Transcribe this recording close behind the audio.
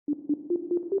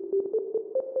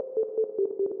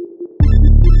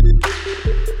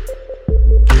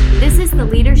the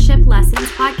Leadership Lessons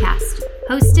Podcast,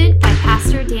 hosted by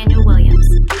Pastor Daniel Williams,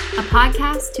 a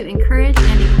podcast to encourage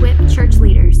and equip church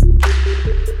leaders.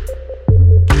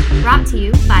 Brought to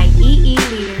you by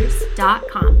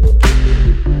eeleaders.com.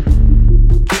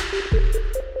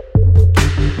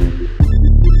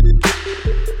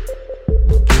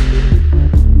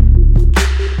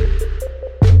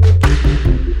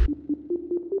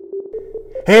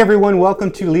 Hey everyone,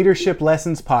 welcome to Leadership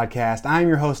Lessons Podcast. I'm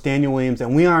your host Daniel Williams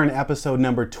and we are in episode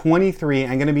number 23.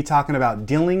 I'm going to be talking about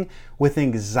dealing with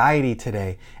anxiety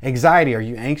today. Anxiety, are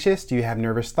you anxious? Do you have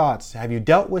nervous thoughts? Have you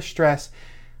dealt with stress?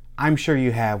 I'm sure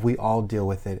you have. We all deal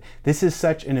with it. This is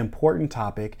such an important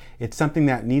topic. It's something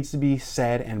that needs to be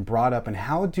said and brought up. And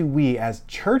how do we as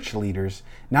church leaders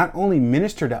not only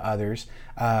minister to others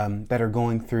that are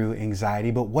going through anxiety,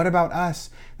 but what about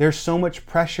us? There's so much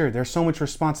pressure. There's so much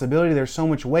responsibility. There's so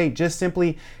much weight. Just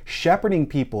simply shepherding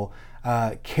people,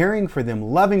 caring for them,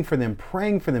 loving for them,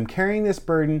 praying for them, carrying this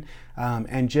burden,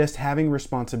 and just having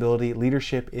responsibility.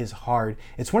 Leadership is hard.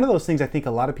 It's one of those things I think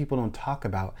a lot of people don't talk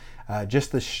about,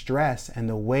 just the stress and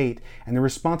the weight and the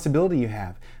responsibility you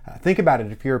have. Think about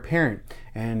it if you're a parent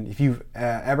and if you've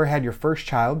ever had your first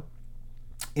child,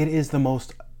 it is the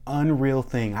most unreal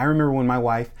thing. I remember when my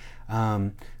wife,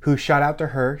 who shout out to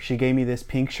her, she gave me this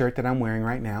pink shirt that I'm wearing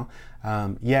right now.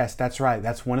 Yes, that's right.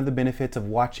 That's one of the benefits of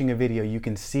watching a video. You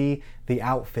can see the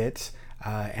outfits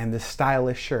and the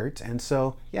stylish shirts. And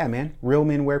so, yeah, man, real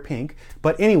men wear pink.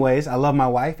 But anyways, I love my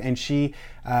wife, and she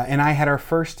and I had our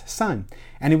first son.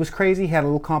 And it was crazy. He had a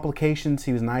little complications.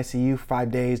 He was in ICU for 5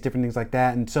 days, different things like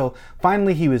that. And so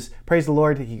finally he was, praise the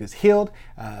Lord, he was healed.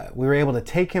 We were able to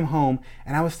take him home.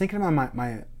 And I was thinking about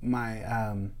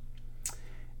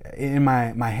in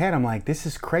my head, I'm like, this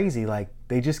is crazy. Like,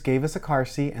 they just gave us a car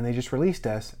seat and they just released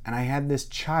us. And I had this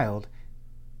child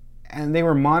and they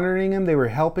were monitoring him. They were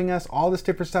helping us, all this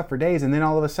different stuff for days. And then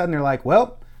all of a sudden they're like,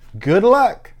 well, good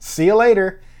luck. See you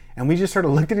later. And we just sort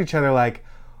of looked at each other like,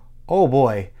 oh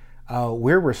boy,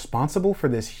 we're responsible for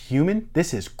this human.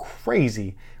 This is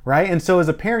crazy, right? And so as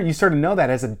a parent, you sort of know that.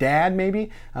 As a dad,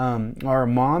 maybe, or a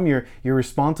mom, you're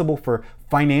responsible for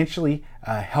financially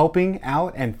helping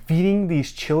out and feeding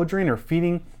these children, or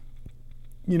feeding,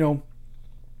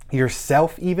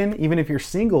 yourself, even if you're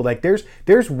single. Like there's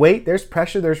weight, there's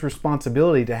pressure, there's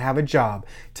responsibility to have a job,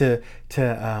 to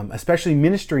especially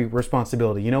ministry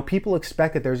responsibility. People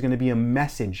expect that there's going to be a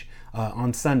message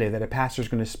on Sunday that a pastor's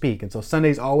going to speak, and so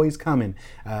Sunday's always coming,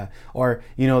 or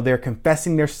they're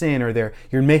confessing their sin, or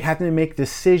you're having to make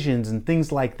decisions and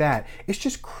things like that. It's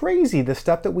just crazy the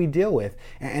stuff that we deal with,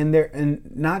 and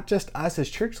not just us as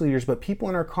church leaders, but people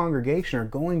in our congregation are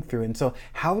going through. And so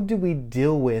how do we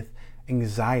deal with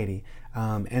anxiety?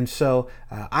 And so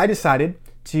I decided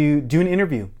to do an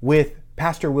interview with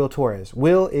Pastor Will Torres.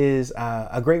 Will is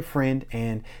a great friend,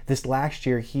 and this last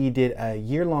year he did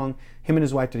him and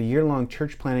his wife did a year-long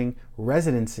church planting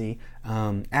residency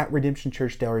at Redemption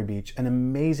Church, Delray Beach. An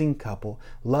amazing couple,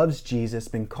 loves Jesus,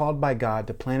 been called by God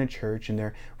to plant a church, and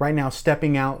they're right now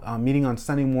stepping out, meeting on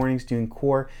Sunday mornings, doing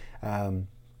core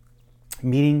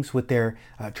meetings with their,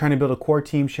 trying to build a core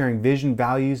team, sharing vision,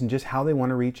 values, and just how they want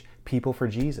to reach people for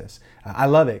Jesus. I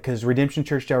love it because Redemption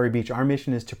Church Delray Beach, our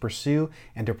mission is to pursue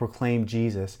and to proclaim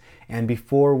Jesus. And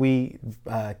before we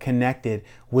connected,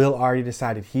 Will already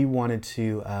decided he wanted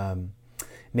to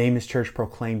name his church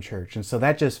Proclaim Church. And so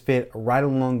that just fit right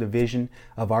along the vision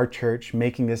of our church,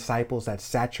 making disciples that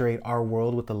saturate our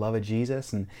world with the love of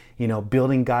Jesus, and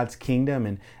building God's kingdom,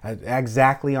 and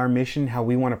exactly our mission, how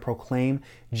we want to proclaim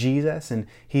Jesus. And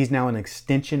he's now an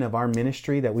extension of our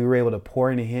ministry that we were able to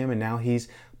pour into him, and now he's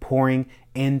pouring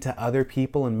into other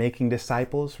people and making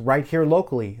disciples right here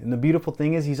locally. And the beautiful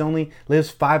thing is he only lives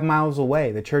 5 miles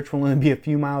away. The church will only be a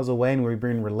few miles away, and we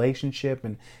bring relationship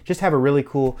and just have a really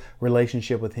cool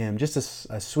relationship with him. Just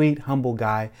a sweet, humble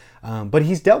guy. But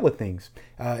he's dealt with things.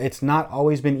 It's not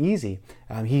always been easy.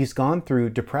 He's gone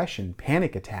through depression,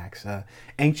 panic attacks,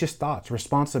 anxious thoughts,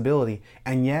 responsibility,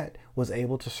 and yet was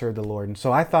able to serve the Lord. And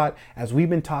so I thought, as we've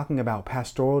been talking about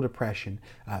pastoral depression,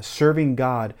 serving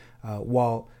God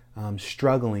while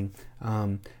struggling,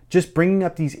 just bringing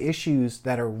up these issues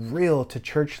that are real to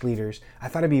church leaders, I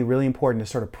thought it'd be really important to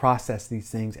sort of process these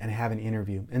things and have an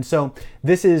interview. And so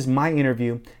this is my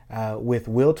interview with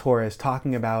Will Torres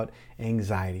talking about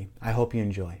anxiety. I hope you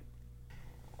enjoy.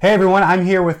 Hey everyone, I'm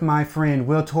here with my friend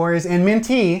Will Torres and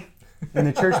mentee in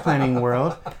the church planting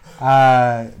world.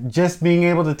 Just being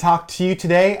able to talk to you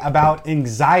today about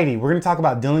anxiety. We're going to talk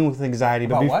about dealing with anxiety.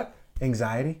 About what?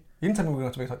 Anxiety. You didn't tell me we were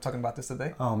going to be talking about this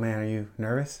today. Oh man, are you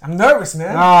nervous? I'm nervous,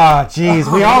 man. Oh geez,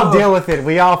 we all deal with it.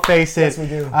 We all face it. Yes, we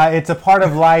do. It's a part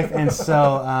of life, and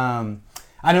so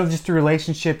I know just through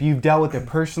relationship, you've dealt with it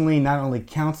personally, not only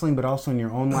counseling, but also in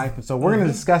your own life. And so we're going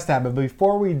to discuss that. But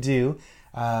before we do,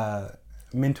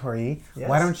 Mentoree, Yes.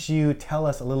 why don't you tell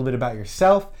us a little bit about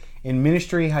yourself in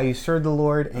ministry, how you serve the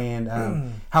Lord, and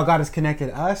how God has connected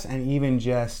us, and even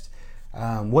just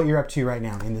what you're up to right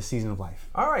now in this season of life.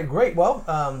 All right, great. Well,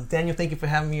 Daniel, thank you for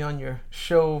having me on your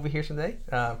show over here today.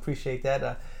 Appreciate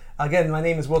that. Again, my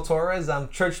name is Will Torres. I'm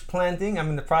church planting. I'm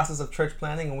in the process of church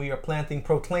planting, and we are planting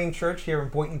Proclaim Church here in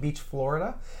Boynton Beach,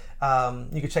 Florida.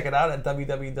 You can check it out at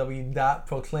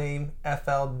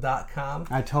www.proclaimfl.com.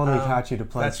 I totally taught you to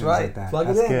plug things like that. That's right.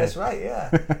 Plug it in. Good. That's right. Yeah.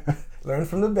 Learn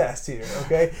from the best here.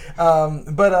 Okay.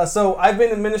 So I've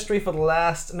been in ministry for the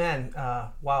last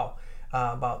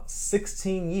about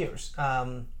 16 years.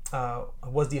 I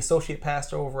was the associate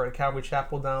pastor over at Calvary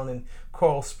Chapel down in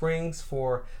Coral Springs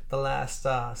for the last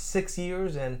 6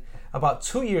 years, and about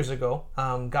 2 years ago,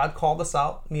 God called us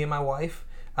out, me and my wife,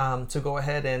 to go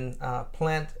ahead and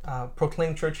plant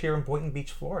Proclaim Church here in Boynton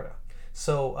Beach, Florida.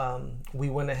 So we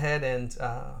went ahead and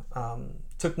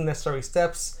took the necessary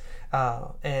steps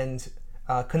and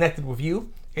connected with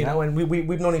you. You know, and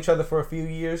we've known each other for a few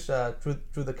years through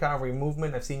the Calvary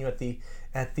movement. I've seen you at the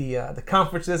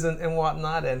conferences and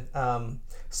whatnot, and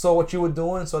saw what you were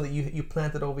doing, so that you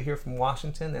planted over here from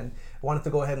Washington, and wanted to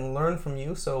go ahead and learn from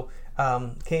you. So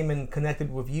came and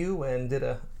connected with you and did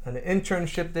an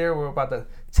internship there. We're about the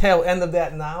tail end of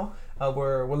that now.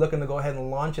 We're looking to go ahead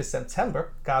and launch in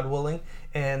September, God willing,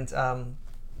 and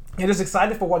just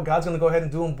excited for what God's going to go ahead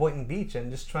and do in Boynton Beach,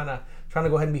 and just trying to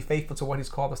go ahead and be faithful to what He's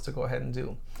called us to go ahead and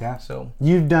do. Yeah. So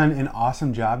you've done an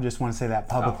awesome job. Just want to say that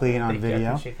publicly and on thank you. video.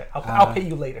 I appreciate that. I'll pay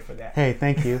you later for that. Hey,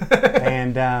 thank you.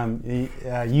 And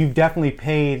you've definitely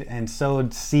paid and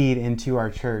sowed seed into our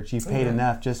church. You've paid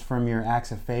enough just from your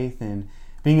acts of faith and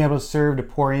being able to serve, to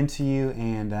pour into you,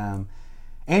 and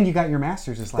you got your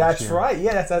master's this last year. That's right.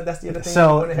 Yeah, that's the other thing.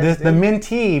 So the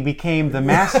mentee became the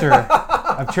master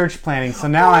of church planning. So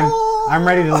now I'm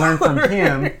ready to learn from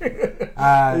him.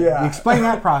 Explain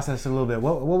that process a little bit.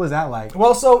 What was that like?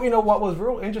 Well, so what was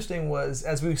real interesting was,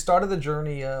 as we started the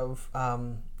journey of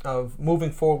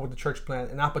moving forward with the church plan,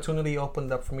 an opportunity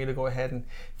opened up for me to go ahead and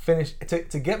finish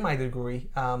to get my degree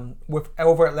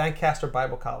over at Lancaster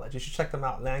Bible College. You should check them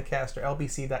out,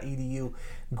 lancasterlbc.edu.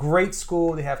 Great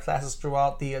school. They have classes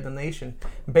throughout the nation.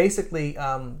 Basically,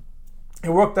 it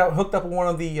hooked up with one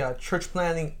of the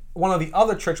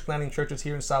other church planting churches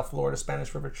here in South Florida,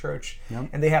 Spanish River Church,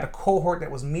 and they had a cohort that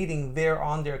was meeting there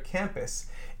on their campus.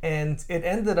 And it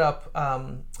ended up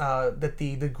that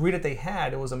the degree that they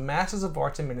had, it was a Master's of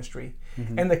Arts in Ministry,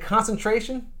 and the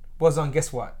concentration was on,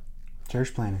 guess what?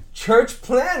 Church planning. Church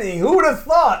planning. Who would have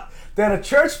thought that a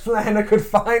church planner could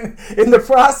find, in the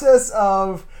process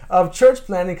of church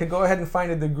planning, could go ahead and find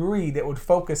a degree that would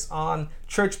focus on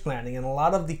church planning? And a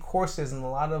lot of the courses and a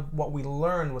lot of what we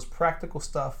learned was practical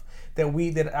stuff that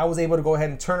I was able to go ahead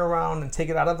and turn around and take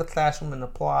it out of the classroom and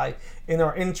apply in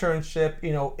our internship,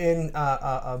 in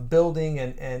building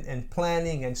and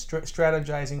planning and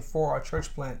strategizing for our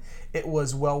church plant. It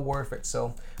was well worth it.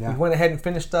 So we went ahead and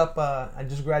finished up. I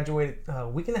just graduated a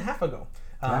week and a half ago.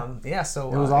 So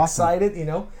it was awesome. Excited,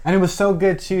 And it was so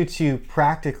good too to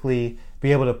practically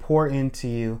be able to pour into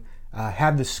you,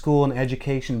 have the school and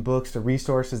education books, the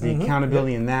resources, the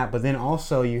accountability in that, but then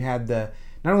also you had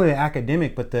not only the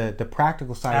academic, but the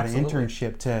practical side of the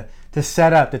internship to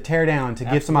set up, to tear down, to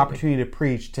give some opportunity to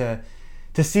preach, to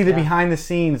see the behind the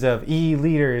scenes of EE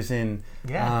leaders and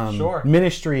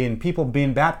ministry and people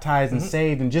being baptized and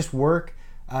saved, and just work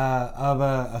of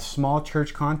a small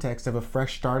church context, of a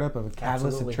fresh startup, of a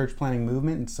catalyst of church planning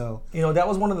movement. And so that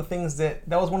was one of the things that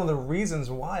was one of the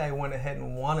reasons why I went ahead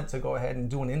and wanted to go ahead and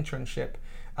do an internship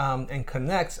and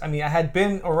connect. I mean, I had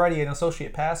been already an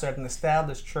associate pastor at an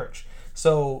established church.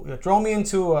 So throw me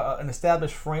into an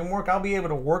established framework, I'll be able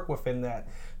to work within that.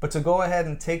 But to go ahead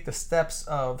and take the steps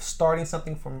of starting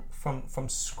something from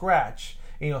scratch,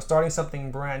 starting something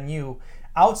brand new,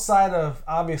 outside of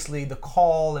obviously the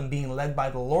call and being led by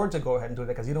the Lord to go ahead and do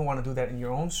that, because you don't want to do that in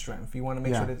your own strength. You want to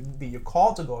make sure that you're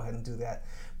called to go ahead and do that.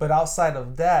 But outside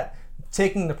of that,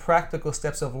 taking the practical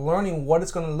steps of learning what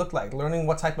it's going to look like, learning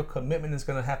what type of commitment is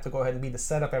going to have to go ahead and be to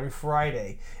set up every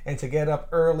Friday, and to get up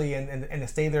early and to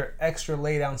stay there extra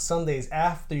late on Sundays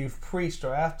after you've preached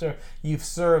or after you've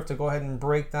served, to go ahead and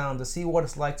break down, to see what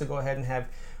it's like to go ahead and have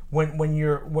when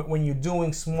you're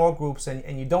doing small groups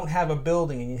and you don't have a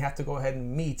building and you have to go ahead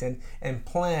and meet and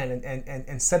plan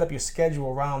and set up your schedule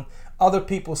around other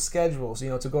people's schedules,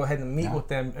 to go ahead and meet with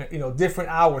them, different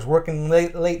hours, working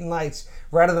late nights,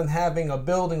 rather than having a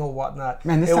building or whatnot.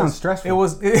 Man, this sounds stressful.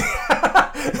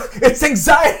 It's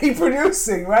anxiety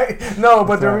producing, right? No,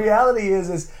 but the reality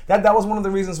is that was one of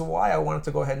the reasons why I wanted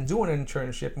to go ahead and do an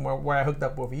internship, and where I hooked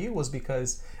up with you was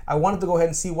because I wanted to go ahead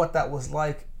and see what that was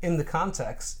like in the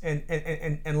context,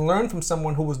 and learn from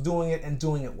someone who was doing it and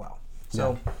doing it well.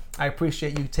 So I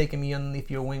appreciate you taking me underneath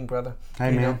your wing, brother.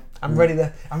 Hey, man. I'm ready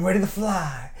to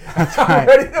fly. That's I'm right.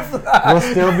 ready to fly. We'll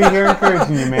still be here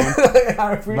encouraging you, man.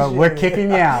 I appreciate But we're it.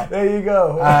 kicking you out. There you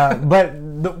go. But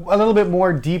a little bit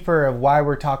more deeper of why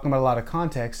we're talking about a lot of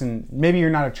context, and maybe you're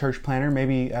not a church planner,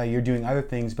 maybe you're doing other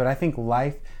things, but I think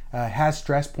life has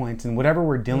stress points, and whatever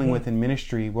we're dealing with in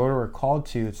ministry, whatever we're called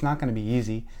to, it's not going to be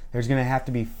easy. There's going to have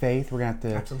to be faith. We're going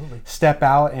to have to step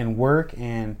out and work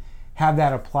and have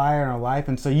that apply in our life.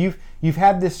 And so you've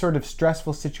had this sort of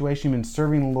stressful situation, been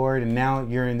serving the Lord, and now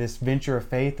you're in this venture of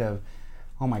faith of,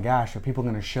 oh my gosh, are people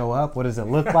going to show up? What does it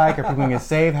look like? Are people going to get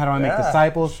saved? How do I make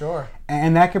disciples? Sure.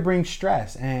 And that could bring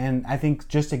stress. And I think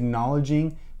just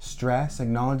acknowledging stress,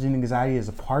 acknowledging anxiety is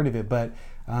a part of it. But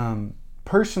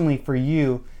personally for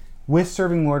you, with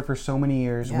serving the Lord for so many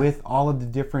years, with all of the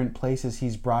different places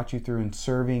He's brought you through in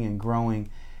serving and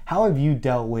growing, how have you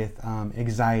dealt with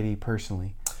anxiety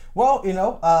personally? Well,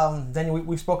 Daniel,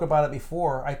 we spoke about it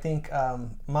before. I think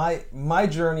my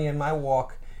journey and my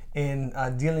walk in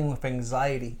dealing with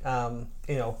anxiety,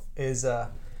 is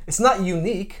it's not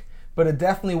unique, but it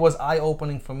definitely was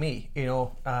eye-opening for me. It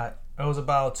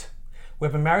was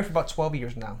we've been married for about 12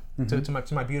 years now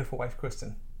to my beautiful wife,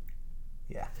 Kristen.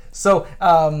 Yeah. So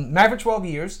married for 12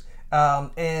 years.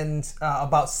 And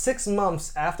about 6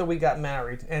 months after we got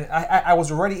married, and I was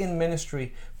already in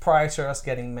ministry prior to us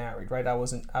getting married, right? I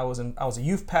was a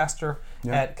youth pastor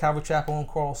at Calvary Chapel in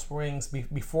Coral Springs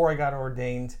before I got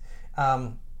ordained.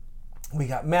 We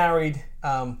got married.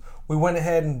 We went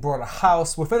ahead and bought a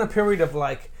house within a period of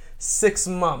like 6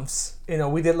 months.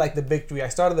 We did like the big three. I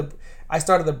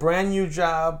started a brand new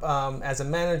job as a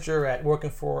manager at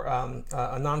working for a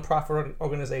nonprofit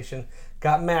organization.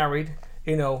 Got married.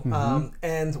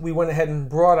 And we went ahead and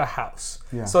brought a house.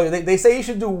 Yeah. So they say you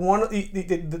should do one.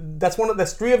 That's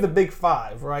 3 of the big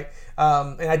 5, right?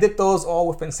 And I did those all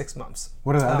within 6 months.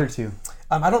 What are the other 2?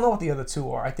 I don't know what the other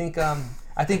 2 are. I think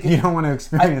you don't want to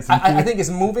experience them. I think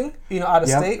it's moving, out of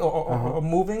state or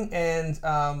moving, and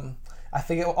I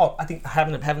think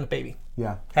having a baby.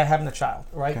 Yeah. Having a child,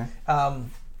 right? Okay.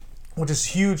 Which is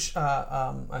huge.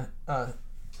 A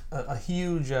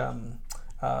huge.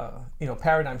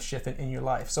 Paradigm shift in your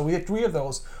life. So we did 3 of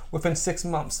those within 6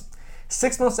 months.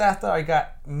 6 months after I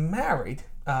got married,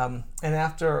 and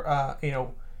after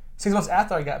 6 months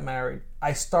after I got married,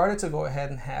 I started to go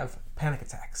ahead and have panic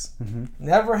attacks.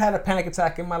 Never had a panic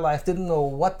attack in my life. Didn't know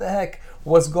what the heck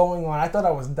was going on. I thought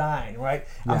I was dying. Right?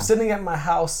 Yeah. I'm sitting at my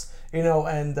house,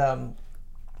 and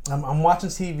I'm watching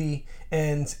TV,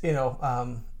 and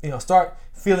start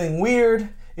feeling weird.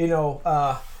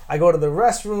 I go to the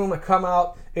restroom, I come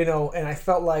out, and I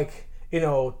felt like,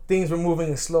 things were moving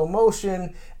in slow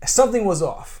motion. Something was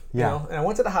off, and I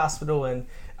went to the hospital, and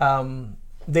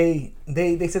they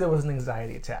said it was an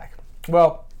anxiety attack.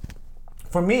 Well,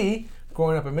 for me,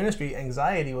 growing up in ministry,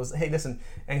 anxiety was, hey, listen,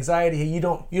 anxiety, you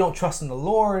don't trust in the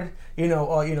Lord,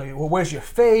 where's your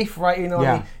faith, right?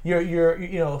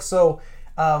 So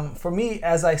for me,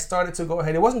 as I started to go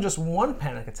ahead, it wasn't just one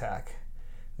panic attack.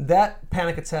 That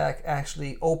panic attack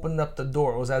actually opened up the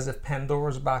door. It was as if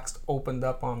Pandora's box opened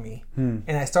up on me.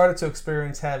 And I started to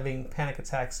experience having panic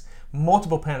attacks,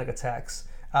 multiple panic attacks,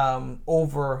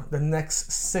 over the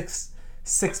next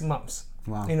six months.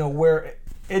 Wow. Where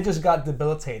it just got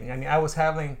debilitating. I mean, I was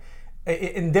having,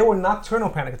 and they were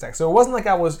nocturnal panic attacks. So it wasn't like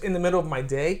I was in the middle of my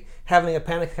day having a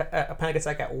panic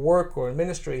attack at work or in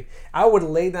ministry. I would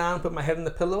lay down, put my head in the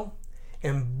pillow,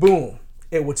 and boom,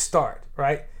 it would start,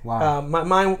 right? Wow. My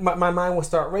mind would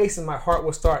start racing. My heart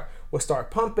would start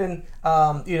pumping.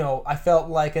 I felt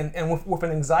like, and with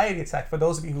an anxiety attack, for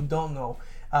those of you who don't know,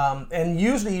 and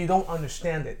usually you don't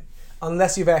understand it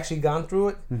unless you've actually gone through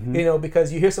it,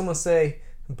 because you hear someone say,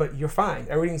 but you're fine,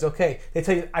 everything's okay. They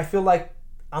tell you, I feel like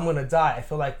I'm gonna die. I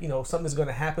feel like something's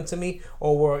gonna happen to me,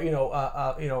 or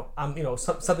I'm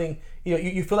something.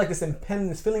 You feel like this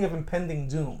feeling of impending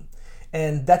doom.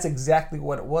 And that's exactly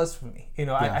what it was for me.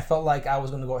 I felt like I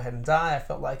was going to go ahead and die. I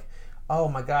felt like, oh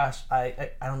my gosh, I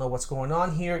don't know what's going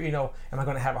on here. Am I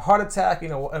going to have a heart attack?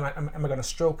 Am I going to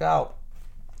stroke out?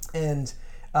 And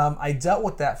I dealt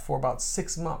with that for about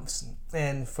 6 months.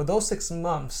 And for those 6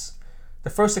 months, the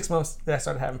first 6 months that I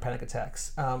started having panic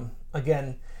attacks,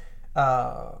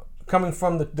 coming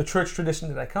from the church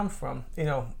tradition that I come from, you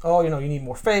need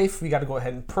more faith. You got to go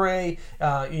ahead and pray.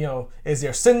 Is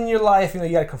there sin in your life? You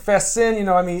got to confess sin.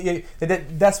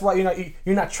 That's why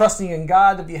you're not trusting in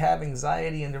God if you have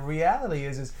anxiety. And the reality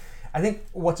is I think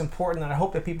what's important, and I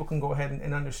hope that people can go ahead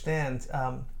and understand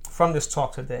from this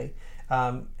talk today.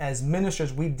 As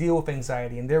ministers, we deal with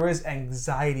anxiety, and there is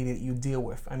anxiety that you deal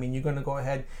with. I mean, you're going to go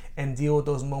ahead and deal with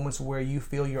those moments where you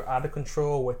feel you're out of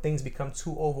control, where things become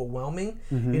too overwhelming,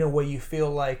 where you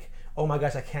feel like, oh my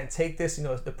gosh, I can't take this,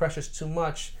 the pressure's too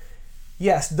much.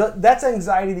 Yes, that's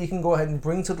anxiety that you can go ahead and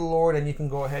bring to the Lord, and you can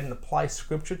go ahead and apply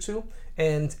scripture to,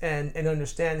 and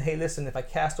understand, hey, listen, if I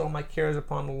cast all my cares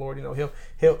upon the Lord,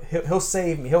 he'll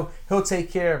save me. He'll take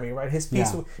care of me, right? His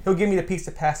peace, he'll give me the peace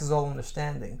that passes all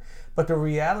understanding. But the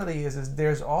reality is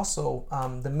there's also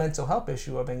the mental health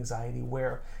issue of anxiety,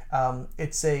 where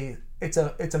it's a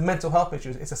mental health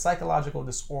issue. It's a psychological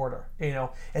disorder,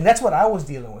 and that's what I was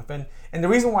dealing with. And the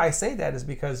reason why I say that is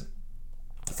because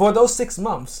for those 6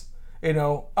 months,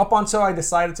 up until I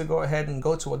decided to go ahead and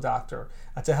go to a doctor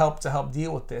to help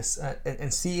deal with this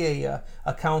and see a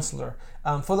counselor,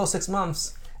 for those 6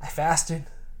 months, I fasted.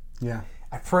 Yeah.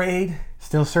 I prayed.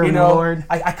 Still serving the Lord.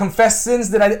 I confessed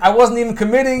sins that I wasn't even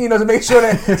committing, to make sure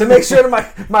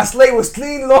that my slate was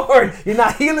clean. Lord, you're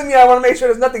not healing me. I want to make sure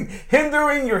there's nothing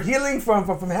hindering your healing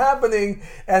from happening.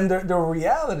 And the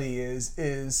reality is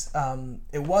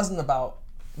it wasn't about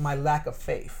my lack of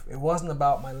faith. It wasn't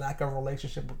about my lack of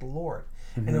relationship with the Lord.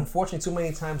 And unfortunately, too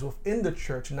many times within the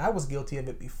church, and I was guilty of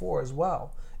it before as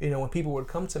well, when people would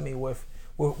come to me with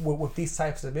these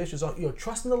types of issues,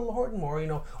 trusting the Lord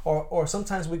more, or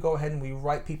sometimes we go ahead and we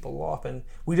write people off and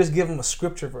we just give them a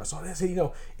scripture verse. They say,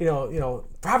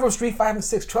 Proverbs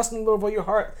 3:5-6, trust in the Lord with all your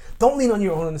heart. Don't lean on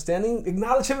your own understanding.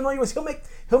 Acknowledge Him in all your ways.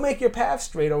 He'll make your path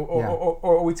straight.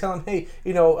 Or we tell them, hey,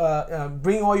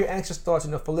 bring all your anxious thoughts.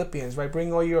 Philippians, right?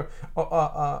 Bring all your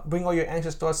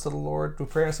anxious thoughts to the Lord through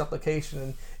prayer and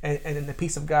supplication, and then the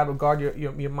peace of God will guard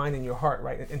your mind and your heart,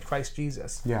 right, in Christ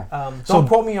Jesus. Yeah. Don't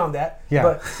quote me on that. Yeah.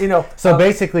 But So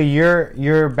basically,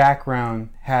 your background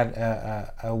had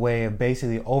a way of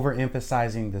basically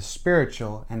overemphasizing the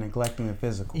spiritual and neglecting the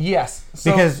physical. Yes.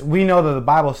 Because we know that the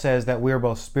Bible says that we are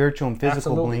both spiritual and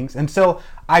physical Absolutely. beings. And so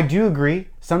I do agree.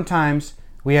 Sometimes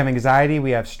we have anxiety,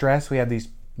 we have stress, we have these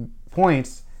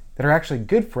points that are actually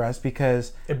good for us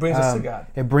because it brings us to God.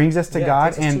 It brings us to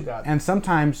God. It takes us to God. And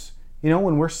sometimes,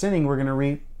 when we're sinning, we're going to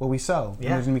reap what we sow. Yeah,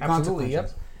 and there's going to be absolutely,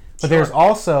 consequences. yep. But there's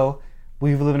also,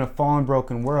 we live in a fallen,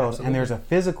 broken world, Absolutely. and there's a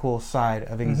physical side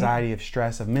of anxiety, of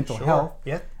stress, of mental health.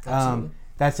 Yeah, absolutely.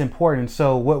 That's important.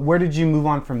 So where did you move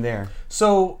on from there?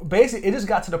 So basically, it just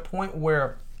got to the point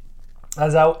where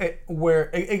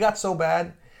it got so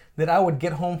bad that I would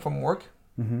get home from work,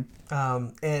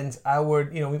 and I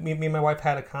would, me and my wife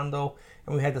had a condo,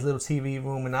 and we had this little TV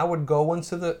room, and I would go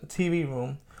into the TV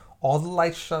room, all the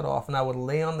lights shut off, and I would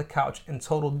lay on the couch in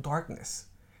total darkness,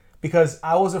 because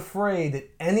I was afraid that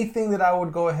anything that I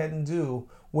would go ahead and do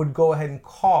would go ahead and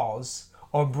cause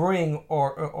or bring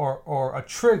or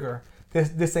trigger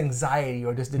this anxiety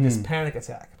or this panic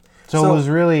attack. So it was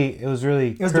really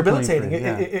debilitating.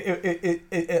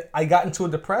 Yeah. I got into a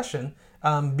depression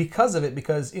because of it,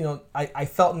 because I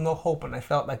felt no hope, and I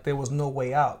felt like there was no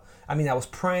way out. I mean, I was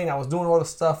praying, I was doing all the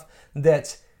stuff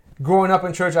that growing up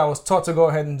in church I was taught to go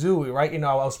ahead and do, right?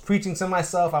 I was preaching to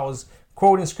myself, I was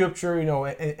quoting scripture,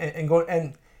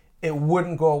 and it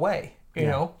wouldn't go away. You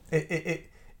know,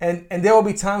 and there will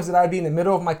be times that I'd be in the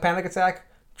middle of my panic attack,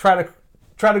 try to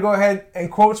go ahead and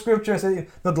quote scripture and say,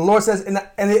 the Lord says, and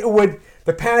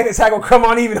the panic attack will come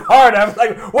on even harder. I'm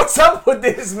like, what's up with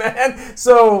this, man?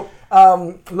 So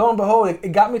lo and behold,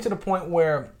 it got me to the point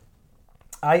where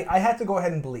I had to go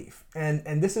ahead and believe,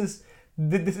 and this is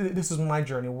my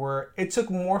journey, where it took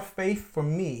more faith for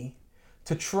me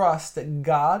to trust that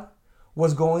God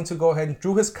was going to go ahead and,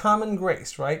 through His common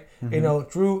grace, right?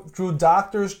 Through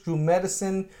doctors, through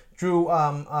medicine, through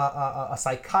a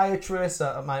psychiatrist,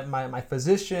 my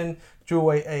physician,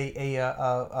 through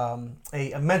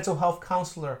a mental health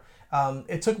counselor.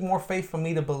 It took more faith for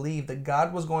me to believe that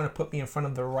God was going to put me in front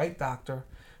of the right doctor,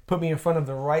 put me in front of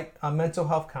the right mental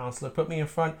health counselor, put me in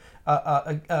front,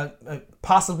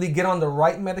 possibly get on the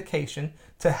right medication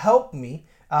to help me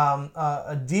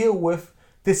deal with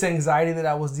this anxiety that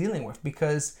I was dealing with,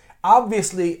 because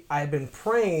obviously I've been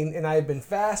praying and I've been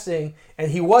fasting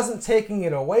and He wasn't taking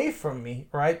it away from me,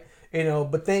 right?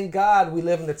 But thank God we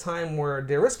live in a time where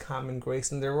there is common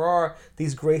grace, and there are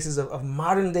these graces of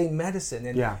modern day medicine,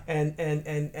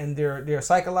 and there are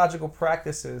psychological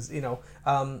practices,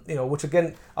 which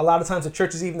again, a lot of times the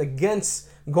church is even against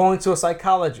going to a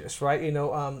psychologist, right?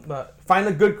 Find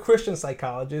a good Christian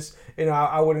psychologist.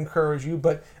 I would encourage you,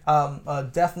 but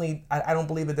definitely, I don't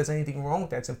believe that there's anything wrong with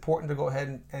that. It's important to go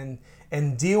ahead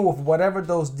and deal with whatever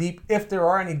those if there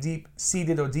are any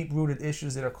deep-seated or deep-rooted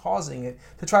issues that are causing it,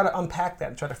 to try to unpack that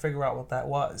and try to figure out what that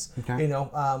was. Okay.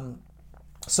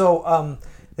 So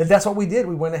that's what we did.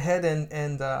 We went ahead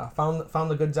and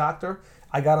found a good doctor.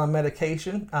 I got on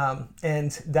medication,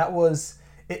 and that was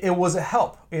it was a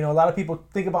help. A lot of people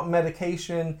think about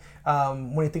medication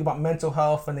when they think about mental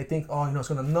health, and they think, it's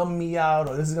going to numb me out,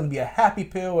 or this is going to be a happy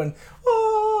pill, and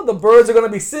the birds are going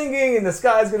to be singing, and the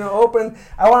sky's going to open.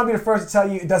 I want to be the first to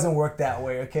tell you it doesn't work that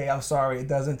way. Okay, I'm sorry, it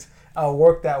doesn't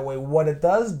work that way. What it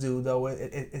does do, though,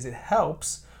 is it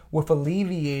helps with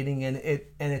alleviating, and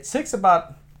it takes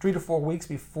about 3 to 4 weeks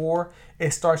before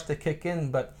it starts to kick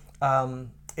in, but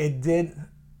it did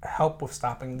help with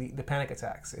stopping the panic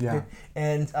attacks.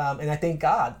 And I thank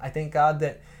God. I thank God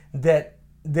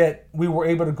that we were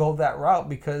able to go that route,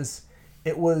 because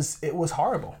it was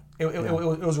horrible.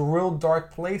 It was a real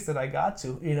dark place that I got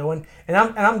to, and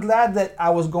I'm glad that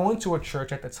I was going to a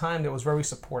church at the time that was very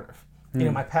supportive.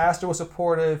 My pastor was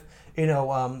supportive.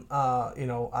 I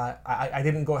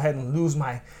didn't go ahead and lose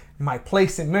my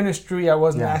place in ministry. I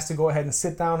wasn't asked to go ahead and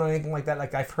sit down or anything like that.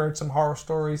 Like, I've heard some horror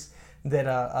stories that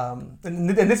and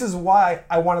this is why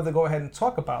I wanted to go ahead and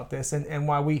talk about this, and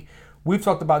why we've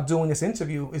talked about doing this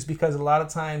interview, is because a lot of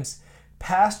times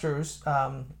pastors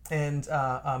and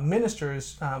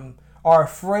ministers are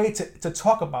afraid to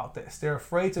talk about this. They're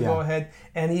afraid to go ahead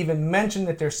and even mention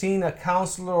that they're seeing a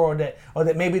counselor, or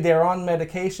that maybe they're on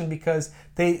medication, because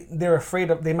they're afraid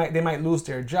of they might lose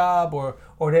their job, or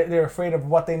they're afraid of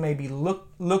what they maybe look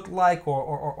like,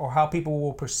 or how people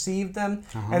will perceive them.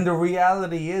 And the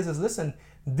reality is listen,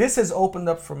 this has opened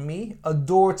up for me a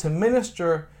door to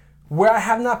minister where I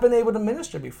have not been able to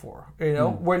minister before.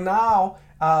 Where now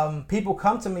people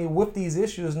come to me with these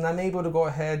issues, and I'm able to go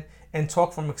ahead and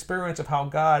talk from experience of how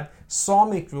God saw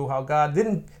me through, how God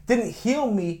didn't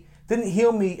heal me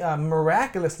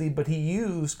miraculously, but He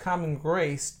used common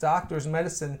grace, doctors,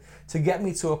 medicine, to get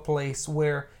me to a place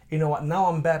where, now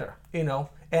I'm better, and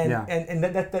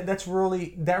that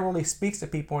really speaks to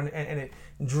people, and it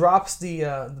drops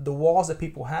the walls that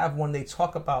people have when they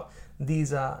talk about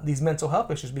these mental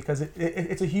health issues, because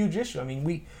it's a huge issue. I mean,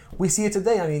 we see it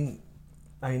today. I mean,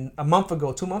 a month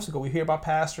ago, 2 months ago, we hear about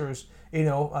pastors,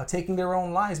 taking their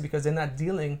own lives because they're not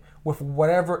dealing with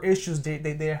whatever issues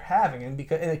they're having, and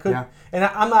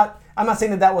I'm not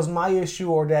saying that was my issue,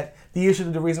 or that the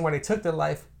reason why they took their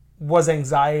life was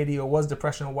anxiety or was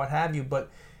depression or what have you.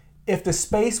 But if the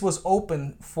space was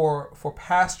open for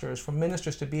pastors, for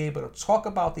ministers to be able to talk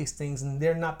about these things, and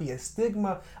there not be a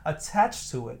stigma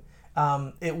attached to it,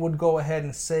 it would go ahead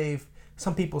and save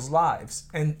some people's lives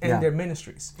and their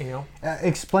ministries.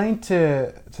 Explain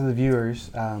to the viewers,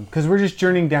 because we're just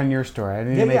journeying down your story. I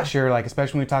need to make sure,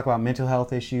 especially when we talk about mental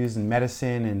health issues and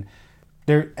medicine,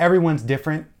 and everyone's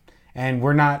different, and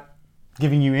we're not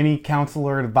giving you any counsel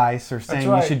or advice, or saying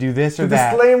you should do this or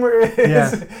that. The disclaimer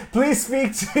is,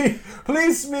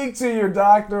 please speak to your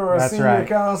doctor or senior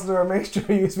counselor, or make sure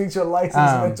you speak to a licensed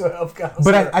mental health counselor.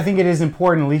 But I think it is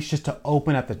important, at least, just to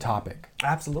open up the topic.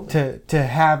 Absolutely.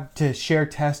 To share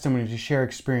testimony, to share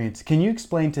experience. Can you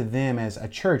explain to them, as a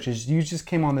church, as you just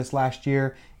came on this last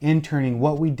year interning,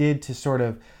 what we did to sort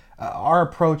of our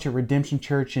approach at Redemption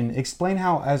Church, and explain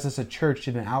how, as a church,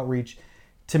 did an outreach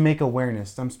to make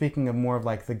awareness? I'm speaking of more of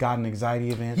the God and anxiety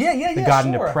events, the God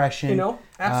and depression.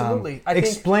 Absolutely.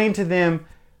 Explain to them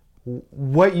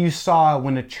what you saw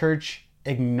when a church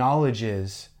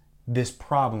acknowledges this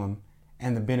problem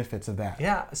and the benefits of that.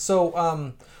 Yeah.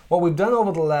 So what we've done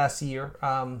over the last year,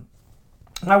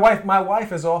 my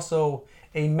wife is also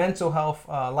a mental health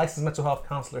licensed mental health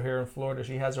counselor here in Florida.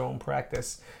 She has her own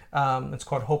practice. It's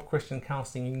called Hope Christian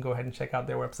Counseling. You can go ahead and check out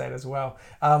their website as well.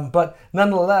 But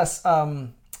nonetheless,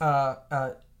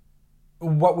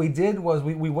 what we did was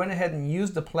we went ahead and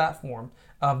used the platform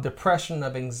of depression,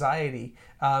 of anxiety,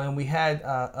 and we had 2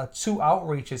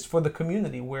 outreaches for the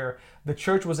community, where the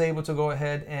church was able to go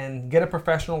ahead and get a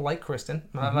professional like Kristen,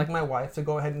 like my wife, to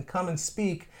go ahead and come and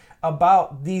speak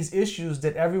about these issues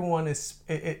that everyone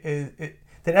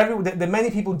that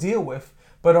many people deal with,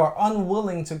 but are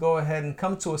unwilling to go ahead and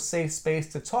come to a safe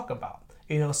space to talk about.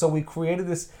 So we created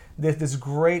this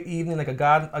great evening, like a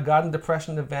God and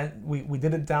Depression event. We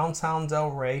did it downtown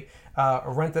Delray,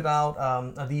 rented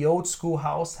out the old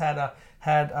schoolhouse, had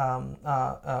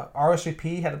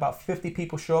RSVP, had about 50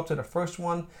 people show up to the first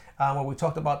one where we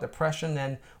talked about depression,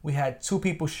 and we had 2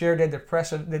 people share their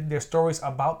depression, their stories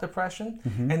about depression,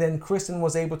 and then Kristen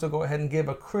was able to go ahead and give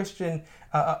a Christian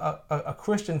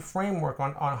framework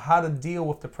on how to deal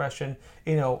with depression,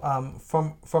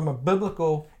 from a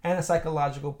biblical and a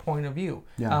psychological point of view.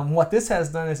 Yeah. What this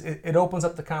has done is it opens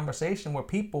up the conversation where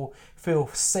people feel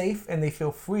safe and they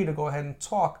feel free to go ahead and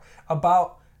talk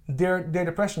about their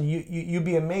depression. You'd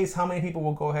be amazed how many people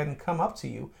will go ahead and come up to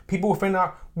you. People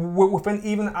within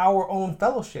even our own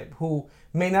fellowship who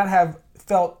may not have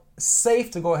felt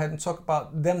safe to go ahead and talk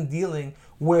about them dealing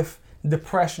with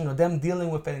depression or them dealing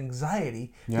with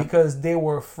anxiety, because they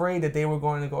were afraid that they were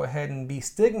going to go ahead and be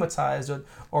stigmatized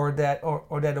or that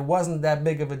it wasn't that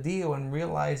big of a deal, and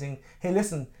realizing, hey,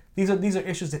 listen, these are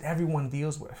issues that everyone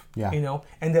deals with,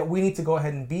 and that we need to go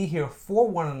ahead and be here for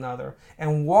one another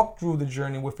and walk through the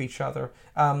journey with each other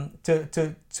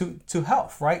to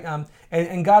health, right?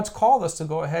 And God's called us to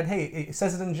go ahead. Hey, it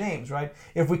says it in James, right?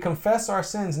 If we confess our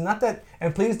sins, not that,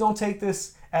 and please don't take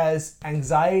this as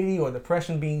anxiety or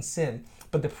depression being sin,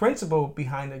 but the principle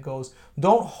behind it goes,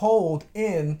 don't hold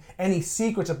in any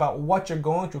secrets about what you're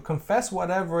going through. Confess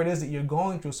whatever it is that you're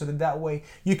going through, so that way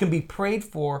you can be prayed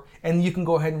for and you can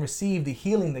go ahead and receive the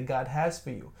healing that God has for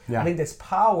you. I think there's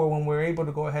power when we're able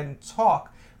to go ahead and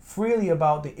talk freely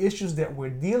about the issues that we're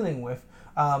dealing with,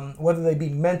 whether they be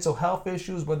mental health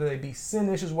issues, whether they be sin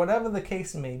issues, whatever the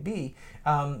case may be,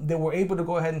 that we're able to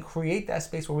go ahead and create that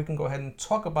space where we can go ahead and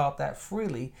talk about that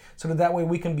freely, so that way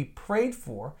we can be prayed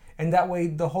for, and that way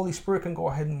the Holy Spirit can go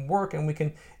ahead and work, and we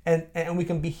can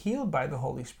be healed by the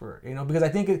Holy Spirit, because I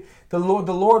think the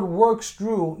Lord works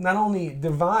through not only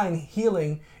divine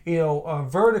healing,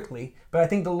 vertically, but I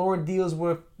think the Lord deals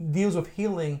with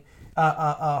healing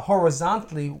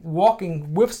horizontally,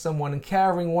 walking with someone and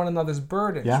carrying one another's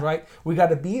burdens, right? We got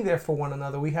to be there for one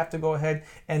another. We have to go ahead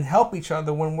and help each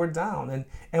other when we're down.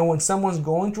 And when someone's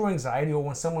going through anxiety, or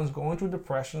when someone's going through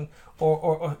depression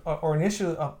or an issue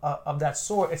of that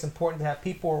sort, it's important to have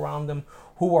people around them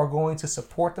who are going to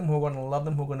support them, who are going to love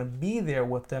them, who are going to be there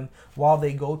with them while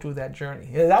they go through that journey.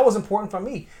 That was important for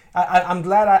me. I'm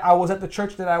glad I was at the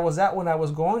church that I was at when I was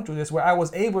going through this, where I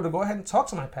was able to go ahead and talk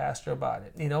to my pastor about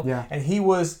it, And he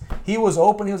was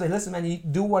open. He was like, listen, man, you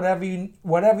do whatever you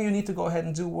need to go ahead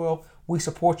and do. Well, we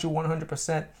support you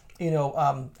 100%.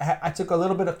 I took a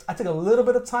little bit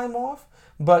of time off,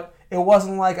 but it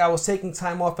wasn't like I was taking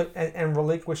time off and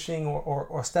relinquishing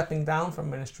or stepping down from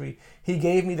ministry. He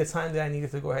gave me the time that I needed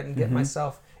to go ahead and get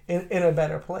myself in a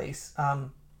better place.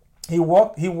 He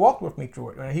walked with me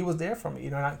through it. Right? He was there for me.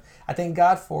 And I thank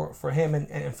God for him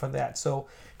and for that. So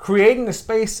creating the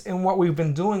space in what we've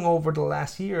been doing over the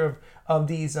last year of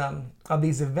these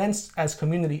events as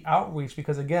community outreach,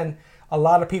 because again, a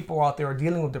lot of people out there are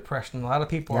dealing with depression. A lot of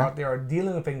people out there are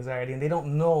dealing with anxiety, and they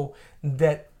don't know,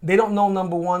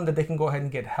 number one, that they can go ahead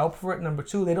and get help for it. Number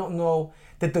two, they don't know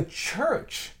that the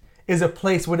church is a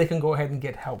place where they can go ahead and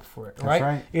get help for it, right?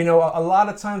 That's right. A lot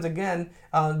of times, again,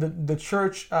 the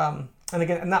church, and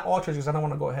again, not all churches, I don't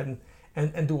want to go ahead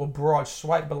and do a broad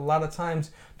swipe, but a lot of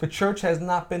times the church has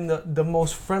not been the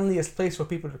most friendliest place for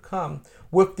people to come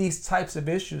with these types of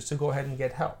issues to go ahead and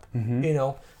get help,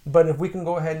 But if we can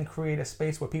go ahead and create a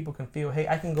space where people can feel, hey,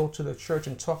 I can go to the church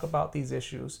and talk about these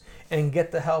issues and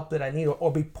get the help that I need,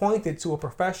 or be pointed to a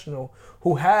professional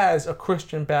who has a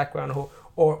Christian background,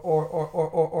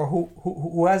 or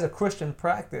who has a Christian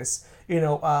practice,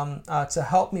 to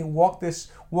help me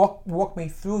walk me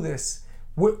through this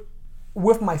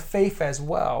with my faith as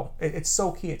well. It's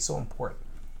so key. It's so important.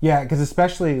 Yeah, because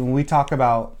especially when we talk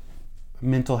about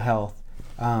mental health,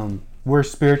 we're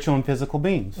spiritual and physical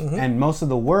beings, and most of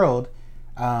the world,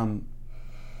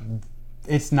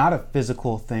 it's not a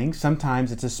physical thing.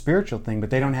 Sometimes it's a spiritual thing,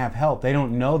 but they don't have help. They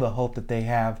don't know the hope that they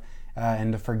have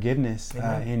and the forgiveness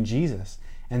in Jesus.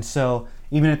 And so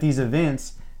even at these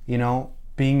events,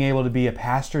 being able to be a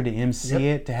pastor, to MC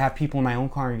it, to have people in my own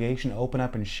congregation open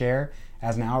up and share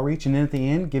as an outreach, and then at the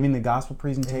end, giving the gospel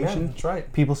presentation, That's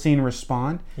right. people seeing and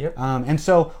respond. Yep. And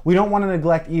so we don't want to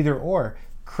neglect either or.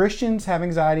 Christians have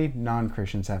anxiety,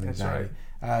 non-Christians have anxiety.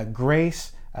 That's right.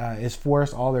 Grace is for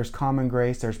us all. There's common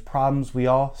grace. There's problems. We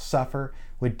all suffer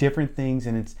with different things,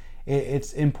 and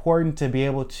it's important to be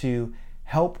able to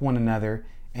help one another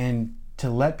and to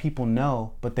let people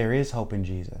know, but there is hope in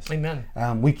Jesus. Amen.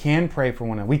 We can pray for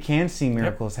one another. We can see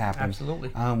miracles happen. Absolutely.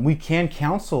 We can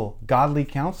counsel. Godly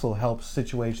counsel helps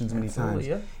situations many times.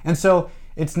 Yeah. And so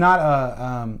it's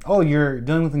not you're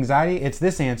dealing with anxiety, it's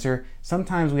this answer.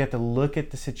 Sometimes we have to look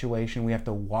at the situation. We have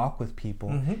to walk with people,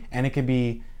 and it could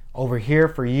be over here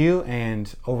for you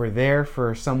and over there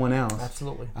for someone else.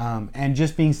 Absolutely. And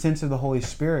just being sensitive to the Holy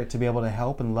Spirit to be able to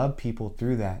help and love people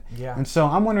through that. Yeah. And so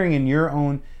I'm wondering, in your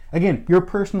own, again, your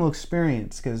personal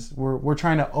experience, because we're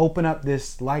trying to open up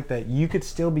this light that you could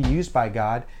still be used by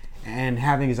God and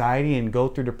have anxiety and go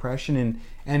through depression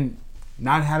and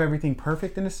not have everything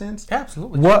perfect in a sense.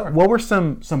 Absolutely. What were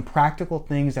some practical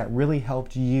things that really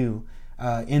helped you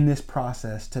in this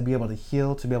process to be able to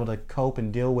heal, to be able to cope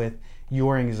and deal with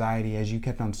your anxiety as you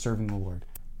kept on serving the Lord?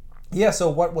 Yeah, so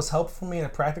what was helpful for me in a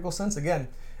practical sense, again,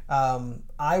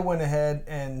 I went ahead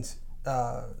and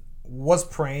was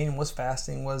praying, was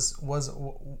fasting,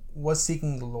 was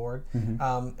seeking the Lord,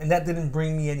 and that didn't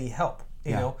bring me any help.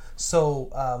 You know, so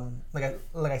like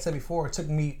I said before, it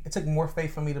took more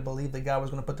faith for me to believe that God was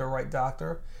going to put the right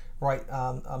doctor, right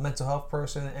a mental health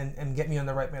person, and get me on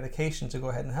the right medication to go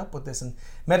ahead and help with this. And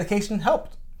medication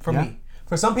helped for me.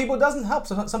 For some people, it doesn't help.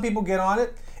 So some people get on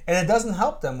it and it doesn't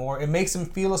help them, or it makes them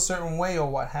feel a certain way, or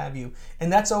what have you,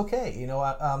 and that's okay. You know,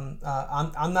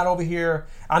 I'm not over here.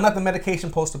 I'm not the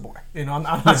medication poster boy. You know, I'm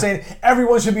not saying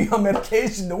everyone should be on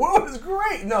medication. The world is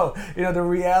great. No, you know, the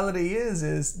reality is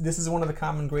this is one of the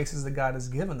common graces that God has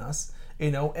given us.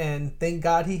 You know, and thank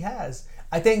God He has.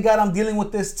 I thank God I'm dealing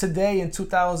with this today in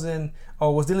 2000,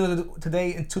 or was dealing with it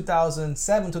today in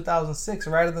 2007, 2006,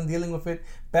 rather than dealing with it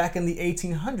back in the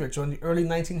 1800s or in the early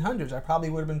 1900s. I probably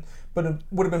would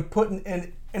have been put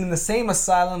in the same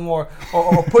asylum or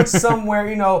put somewhere,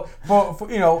 you know, for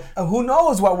you know, who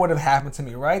knows what would have happened to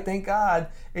me, right? Thank God,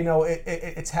 you know,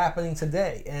 it's happening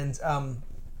today, and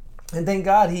thank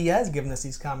God He has given us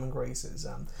these common graces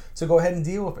to go ahead and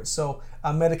deal with it. So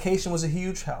medication was a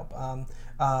huge help.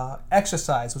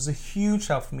 Exercise was a huge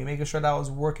help for me, making sure that I was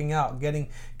working out,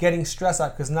 getting stress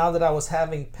out, because now that I was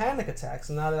having panic attacks,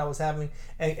 and now that I was having,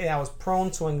 and I was prone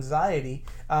to anxiety,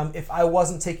 if I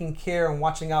wasn't taking care and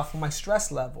watching out for my stress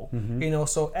level, you know,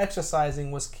 so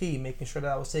exercising was key, making sure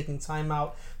that I was taking time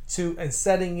out and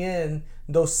setting in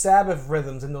those Sabbath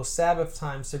rhythms and those Sabbath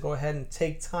times to go ahead and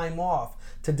take time off,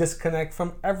 to disconnect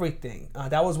from everything.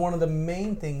 That was one of the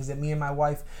main things that me and my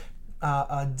wife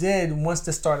did once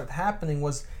this started happening.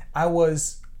 Was I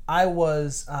was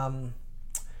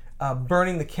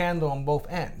burning the candle on both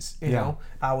ends. You know,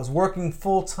 I was working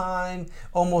full time,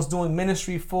 almost doing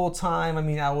ministry full time. I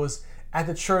mean, I was at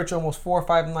the church almost 4 or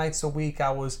 5 nights a week.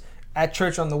 I was at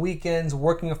church on the weekends,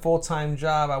 working a full time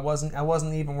job. I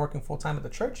wasn't even working full time at the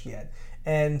church yet.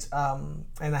 And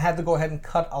I had to go ahead and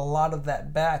cut a lot of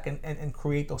that back and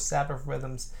create those Sabbath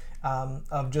rhythms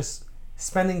of just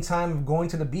spending time going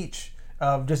to the beach,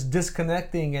 of just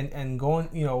disconnecting and going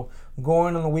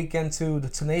on the weekend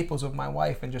to Naples with my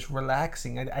wife and just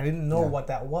relaxing. I didn't know what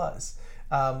that was.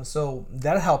 So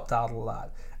that helped out a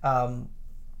lot.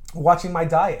 Watching my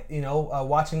diet,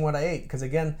 watching what I ate, because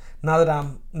again, now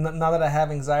that I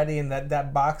have anxiety and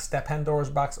that Pandora's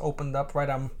box opened up, right,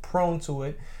 I'm prone to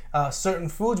it. Certain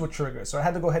foods would trigger, so I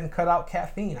had to go ahead and cut out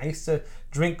caffeine. I used to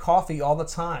drink coffee all the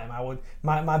time.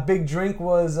 My big drink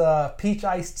was peach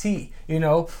iced tea.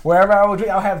 Wherever I would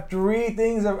drink, I'll have 3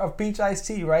 things of peach iced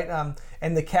tea, right?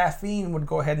 And the caffeine would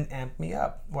go ahead and amp me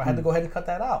up. Well, I had to go ahead and cut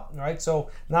that out, right? So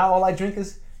now all I drink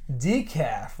is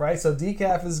decaf, right? So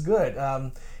decaf is good.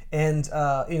 I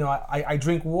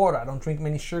drink water. I don't drink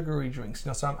many sugary drinks.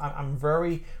 So I'm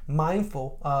very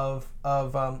mindful of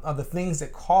the things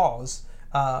that cause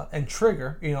and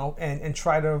trigger, and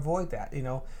try to avoid that.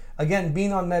 Again,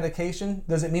 being on medication,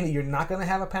 does it mean that you're not going to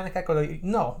have a panic attack?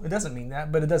 No, it doesn't mean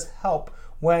that, but it does help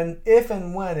if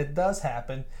and when it does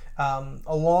happen,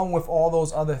 along with all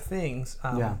those other things.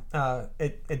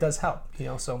 It does help.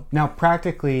 So now,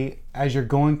 practically, as you're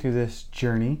going through this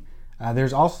journey,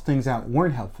 there's also things that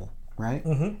weren't helpful, right?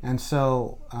 Mm-hmm. And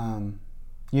so,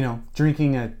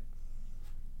 drinking a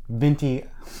venti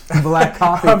black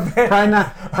coffee, probably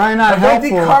not helpful. Venti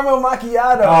caramel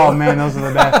macchiato. Oh man, those are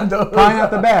the best. Probably not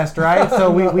the best, right?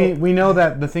 So we know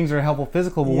that the things that are helpful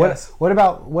physical, but yes.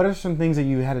 what are some things that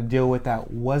you had to deal with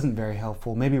that wasn't very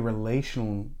helpful, maybe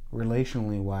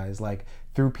relationally wise, like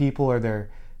through people? Are there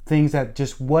things that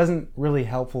just wasn't really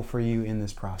helpful for you in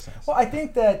this process? Well, I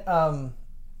think that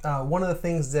one of the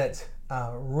things that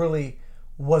really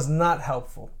was not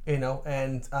helpful,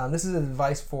 and this is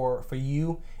advice for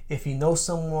you if you know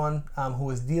someone who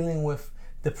is dealing with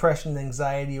depression,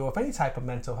 anxiety, or any type of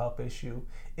mental health issue,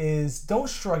 is don't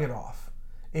shrug it off.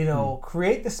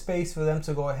 Create the space for them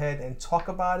to go ahead and talk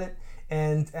about it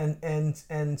and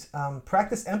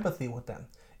practice empathy with them.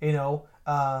 The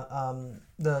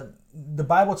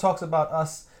Bible talks about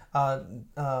us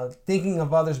thinking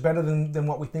of others better than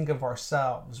what we think of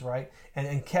ourselves, right?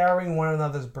 And carrying one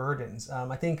another's burdens.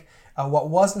 I think what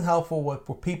wasn't helpful were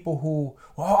people who,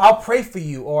 oh, I'll pray for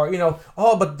you, or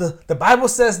oh, but the Bible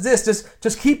says this.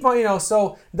 Just keep on,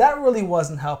 So that really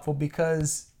wasn't helpful,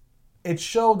 because it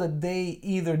showed that they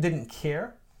either didn't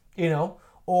care,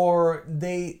 or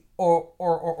their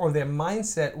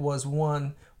mindset was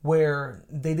one where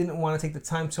they didn't want to take the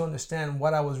time to understand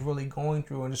what I was really going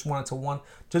through, and just wanted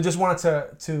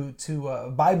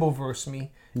to Bible verse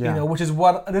me, which is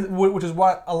what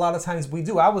a lot of times we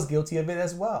do. I was guilty of it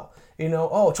as well.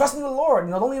 Oh, trust in the Lord.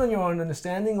 Don't lean on your own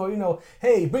understanding, or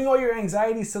hey, bring all your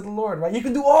anxieties to the Lord, right? You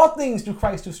can do all things through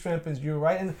Christ who strengthens you,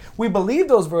 right? And we believe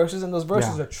those verses, and those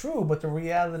verses are true. But the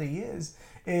reality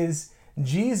is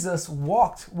Jesus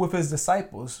walked with his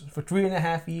disciples for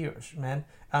 3.5 years, man.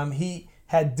 He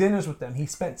had dinners with them. He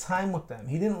spent time with them.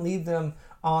 He didn't leave them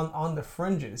on the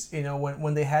fringes.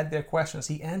 When they had their questions,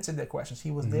 he answered their questions.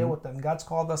 He was there with them. God's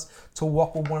called us to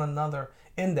walk with one another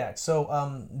in that.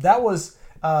 So that was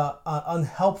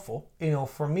unhelpful,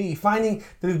 for me. Finding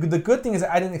the good thing is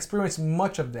that I didn't experience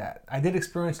much of that. I did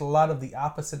experience a lot of the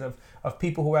opposite of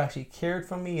people who actually cared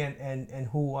for me and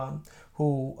who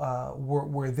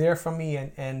were there for me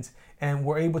and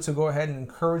were able to go ahead and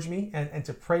encourage me and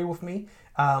to pray with me.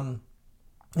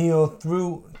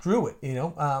 Through it,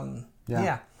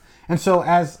 yeah. And so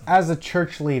as a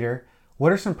church leader,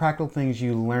 what are some practical things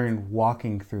you learned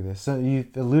walking through this? So you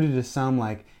alluded to some,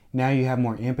 like now you have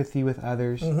more empathy with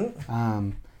others.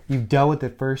 You've dealt with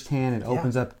it firsthand. It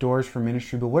opens up doors for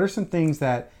ministry. But what are some things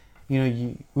that,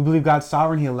 we believe God's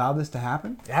sovereign. He allowed this to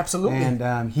happen. Absolutely.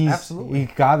 And he's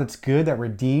God that's good, that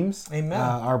redeems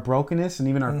our brokenness and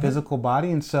even our physical body.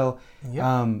 And so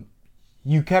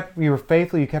you were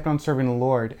faithful. You kept on serving the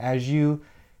Lord as you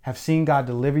have seen God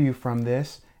deliver you from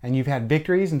this, and you've had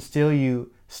victories, and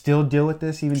you still deal with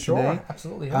this even today.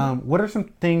 Absolutely. What are some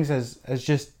things as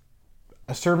just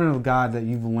a servant of God that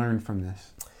you've learned from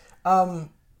this?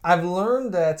 I've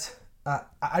learned that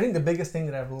I think the biggest thing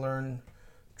that I've learned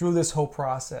through this whole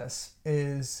process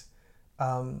is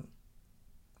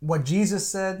what Jesus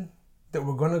said, that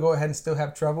we're going to go ahead and still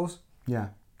have troubles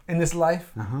in this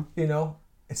life.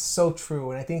 It's so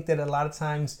true. And I think that a lot of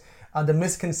times the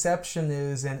misconception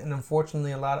is, and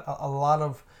unfortunately a lot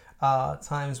of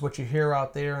times what you hear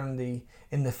out there in the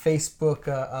Facebook,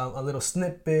 a little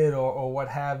snippet or what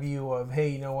have you of, hey,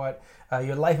 you know what,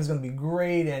 your life is going to be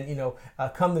great, and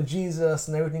come to Jesus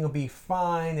and everything will be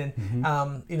fine. And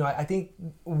I think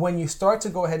when you start to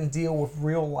go ahead and deal with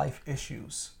real life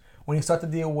issues, when you start to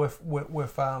deal with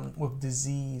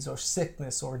disease or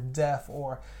sickness or death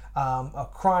or a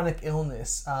chronic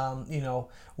illness,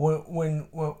 when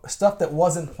stuff that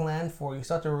wasn't planned for, you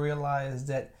start to realize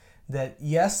that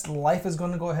yes, life is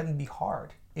going to go ahead and be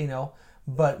hard,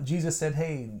 but Jesus said,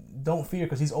 hey, don't fear,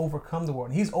 because he's overcome the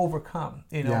world. And he's overcome,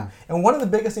 And one of the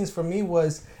biggest things for me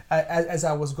was, as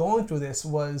I was going through this,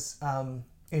 was, I'd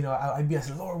be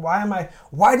like, Lord,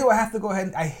 why do I have to go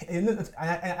ahead and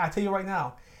I tell you right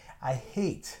now, I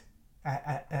hate,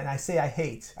 and I say I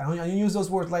hate, I don't use those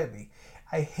words lightly.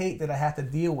 I hate that I have to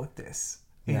deal with this.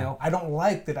 I don't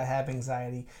like that I have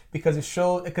anxiety, because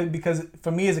because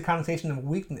for me it's a connotation of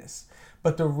weakness.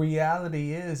 But the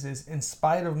reality is in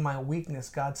spite of my weakness,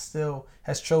 God still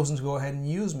has chosen to go ahead and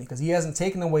use me, because he hasn't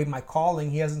taken away my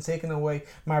calling. He hasn't taken away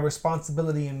my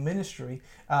responsibility in ministry.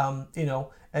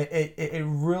 It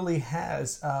really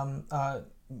has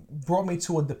brought me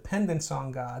to a dependence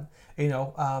on God,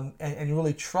 and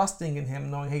really trusting in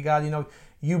him, knowing, hey, God,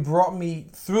 you brought me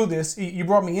through this. You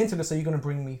brought me into this, so you're going to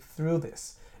bring me through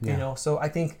this. So I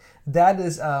think that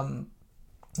is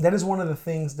one of the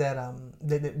things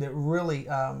that really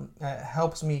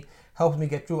helps me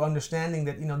get through, understanding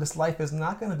that this life is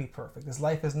not going to be perfect. This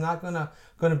life is not going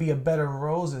to be a bed of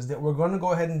roses. That we're going to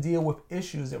go ahead and deal with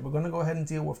issues. That we're going to go ahead and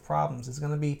deal with problems. It's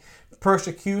going to be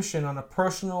persecution on a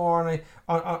personal or in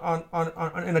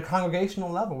a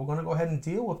congregational level. We're going to go ahead and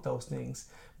deal with those things,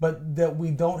 but that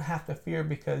we don't have to fear,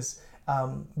 because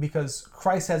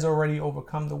Christ has already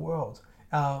overcome the world.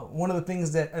 One of the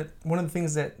things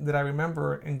that I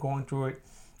remember in going through it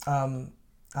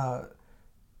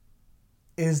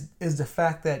is the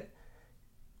fact that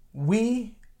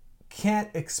we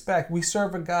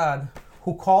serve a God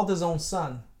who called his own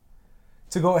son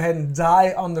to go ahead and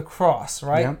die on the cross,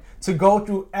 right? Yep. To go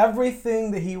through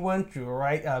everything that he went through,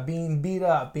 right? Being beat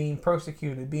up, being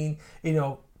persecuted, being,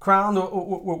 crowned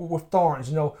with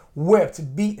thorns,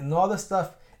 whipped, beaten, all this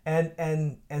stuff,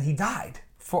 and he died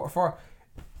for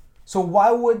So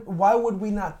why would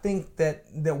we not think that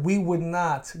we would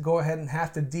not go ahead and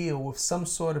have to deal with some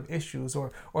sort of issues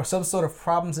or some sort of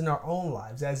problems in our own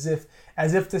lives, as if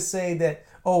to say that,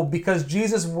 oh, because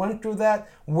Jesus went through that,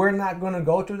 we're not going to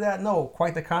go through that? No,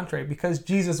 quite the contrary. Because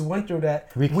Jesus went through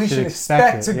that, we should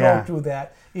expect to go through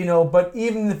that. But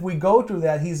even if we go through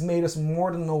that, He's made us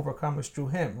more than overcomers through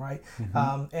Him, right?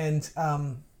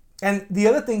 Mm-hmm. And the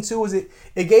other thing too is it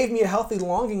gave me a healthy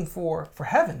longing for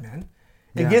heaven, man.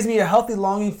 It gives me a healthy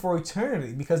longing for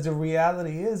eternity, because the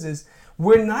reality is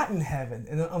we're not in heaven.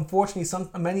 And unfortunately,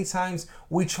 many times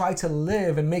we try to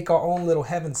live and make our own little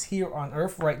heavens here on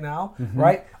earth right now,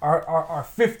 right? Our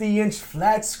 50-inch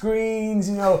flat screens,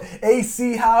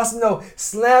 AC house,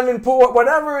 slamming pool,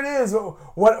 whatever it is,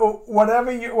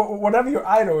 whatever your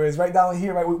idol is right down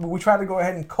here, right? We try to go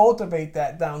ahead and cultivate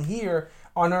that down here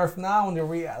on earth now, and the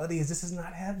reality is this is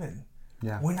not heaven.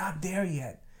 Yeah. We're not there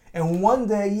yet. And one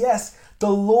day, yes, the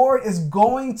Lord is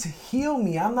going to heal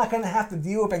me. I'm not going to have to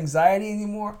deal with anxiety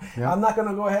anymore. Yep. I'm not going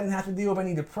to go ahead and have to deal with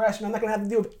any depression. I'm not going to have to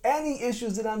deal with any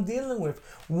issues that I'm dealing with.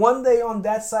 One day on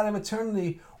that side of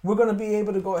eternity, we're going to be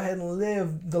able to go ahead and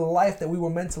live the life that we were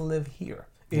meant to live here,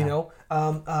 and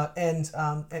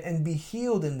be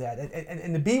healed in that,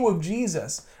 and to be with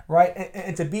Jesus, right,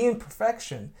 and to be in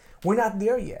perfection. We're not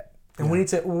there yet, and we need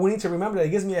to remember that.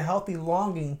 It gives me a healthy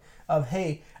longing of,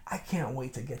 hey, I can't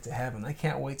wait to get to heaven. I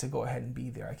can't wait to go ahead and be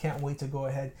there. I can't wait to go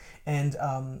ahead and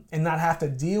not have to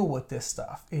deal with this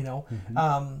stuff, but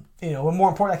more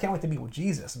important, I can't wait to be with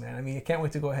Jesus, man. I mean, I can't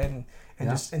wait to go ahead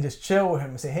and just chill with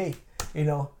Him and say, hey,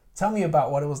 tell me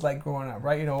about what it was like growing up,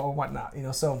 right? Or whatnot,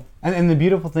 so. And the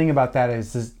beautiful thing about that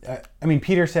is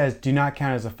Peter says, do not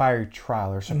count it as a fiery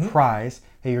trial or surprise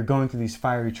that you're going through these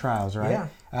fiery trials, right?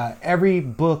 Yeah. Every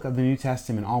book of the New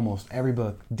Testament, almost every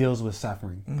book, deals with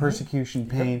suffering, persecution,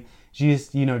 pain.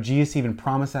 Yep. Jesus even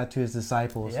promised that to His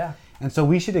disciples. Yeah. And so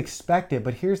we should expect it.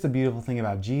 But here's the beautiful thing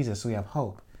about Jesus: we have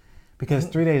hope, because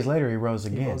 3 days later He rose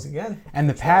again. He rose again. And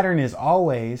the pattern is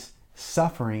always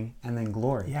suffering and then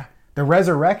glory. Yeah. The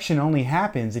resurrection only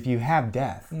happens if you have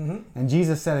death. And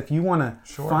Jesus said, if you want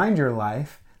to find your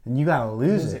life, then you got to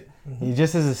lose it.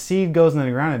 Just as a seed goes into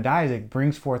the ground and dies, it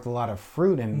brings forth a lot of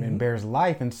fruit and bears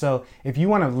life. And so if you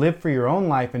want to live for your own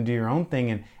life and do your own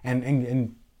thing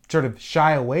and sort of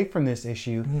shy away from this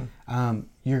issue,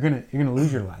 you're gonna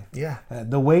lose your life. Yeah.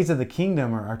 The ways of the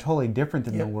kingdom are totally different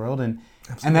than the world, and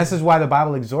this is why the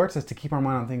Bible exhorts us to keep our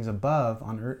mind on things above,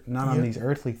 on earth, not on these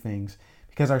earthly things,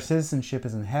 because our citizenship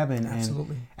is in heaven.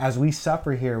 Absolutely. And as we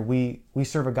suffer here, we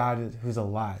serve a God who's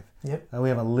alive. Yep. We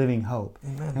have a living hope.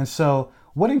 Amen. And so,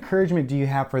 what encouragement do you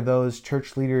have for those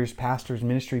church leaders, pastors,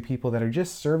 ministry people that are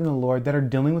just serving the Lord, that are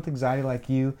dealing with anxiety like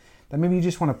you, that maybe you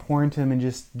just want to pour into them and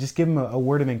just give them a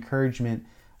word of encouragement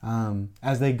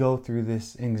as they go through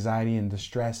this anxiety and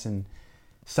distress and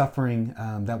suffering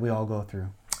that we all go through?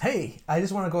 Hey, I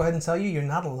just want to go ahead and tell you, you're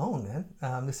not alone,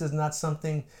 man. This is not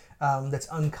something that's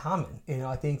uncommon.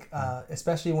 I think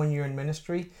especially when you're in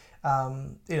ministry,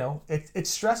 it's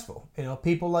stressful.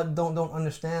 People don't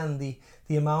understand the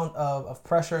amount of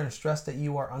pressure and stress that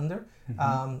you are under.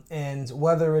 And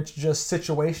whether it's just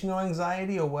situational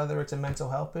anxiety or whether it's a mental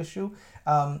health issue,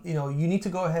 you need to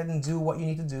go ahead and do what you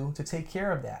need to do to take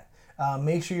care of that.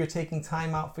 Make sure you're taking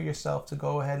time out for yourself to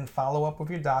go ahead and follow up with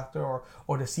your doctor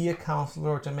or to see a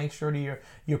counselor, or to make sure that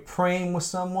you're praying with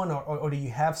someone, or do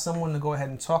you have someone to go ahead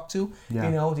and talk to?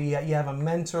 Yeah. Do you have a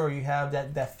mentor, or you have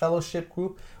that fellowship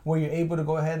group where you're able to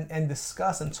go ahead and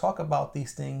discuss and talk about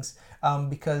these things,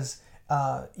 because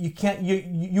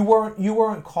you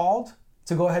weren't called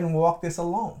to go ahead and walk this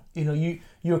alone.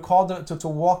 You're called to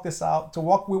walk this out,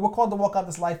 we were called to walk out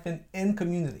this life in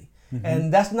community.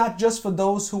 And that's not just for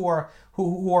those who are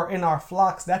in our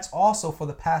flocks. That's also for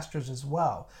the pastors as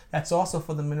well. That's also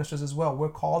for the ministers as well. We're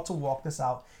called to walk this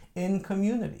out in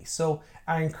community. So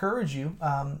I encourage you,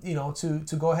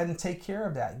 to go ahead and take care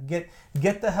of that.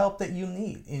 Get the help that you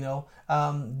need.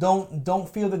 Don't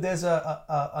feel that there's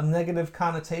a negative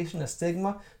connotation, a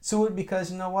stigma to it,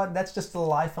 because you know what? That's just the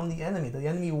lie from the enemy. The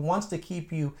enemy wants to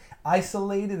keep you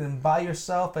isolated and by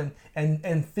yourself,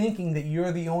 and thinking that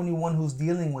you're the only one who's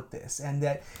dealing with this, and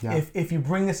that if you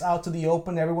bring this out to the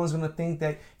open, everyone's going to think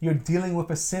that you're dealing with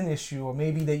a sin issue, or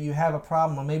maybe that you have a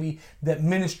problem, or maybe that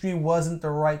ministry wasn't the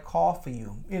right call for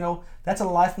you. That's a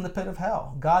lie from the pit of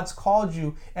hell. God's called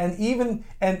you, and it even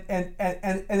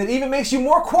makes you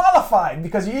more qualified,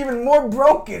 because you're even more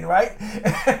broken, right?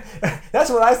 That's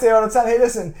what I say all the time. Hey,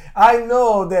 listen, I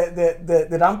know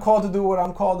that I'm called to do what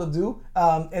I'm called to do,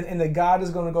 and that God is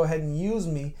going to go ahead and use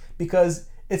me, because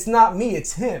it's not me,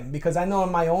 it's him, because I know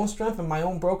in my own strength and my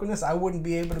own brokenness, I wouldn't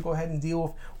be able to go ahead and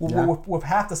deal with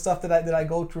half the stuff that I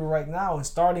go through right now, and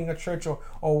starting a church or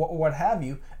what have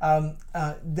you.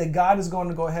 That God is going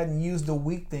to go ahead and use the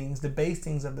weak things, the base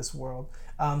things of this world,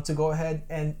 to go ahead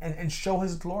and show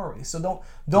His glory. So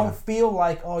don't feel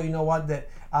like, oh, you know what, that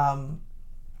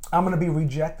I'm going to be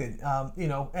rejected,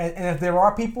 and if there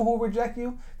are people who reject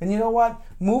you, then you know what,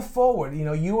 move forward.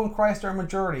 You and Christ are a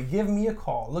majority. Give me a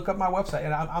call. Look up my website,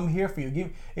 and I'm here for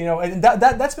you. And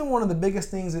that's been one of the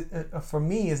biggest things for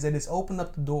me, is that it's opened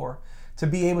up the door to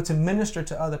be able to minister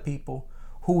to other people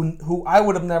who I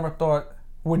would have never thought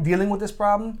were dealing with this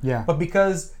problem. Yeah. But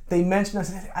because they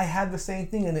mentioned, I had the same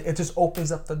thing, and it just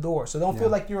opens up the door. So don't feel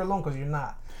like you're alone, because you're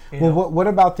not. Well, what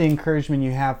about the encouragement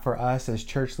you have for us as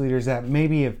church leaders that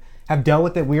maybe have dealt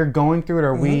with it? We are going through it,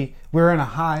 or we're in a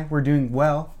high, we're doing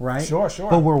well, right? Sure.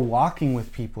 But we're walking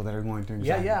with people that are going through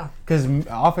anxiety. Yeah. Because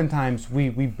oftentimes we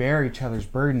bear each other's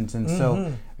burdens, and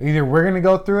so either we're going to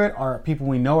go through it, or people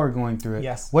we know are going through it.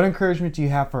 Yes. What encouragement do you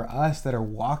have for us that are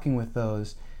walking with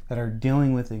those that are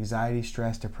dealing with anxiety,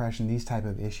 stress, depression, these type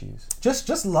of issues?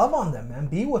 Just love on them, man.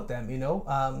 Be with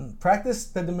them, practice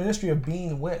the ministry of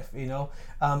being with,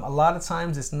 a lot of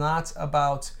times it's not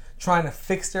about trying to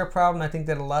fix their problem. I think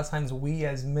that a lot of times we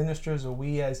as ministers, or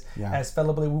we as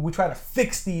fellow believers, we try to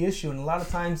fix the issue, and a lot of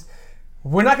times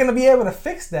we're not going to be able to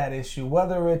fix that issue,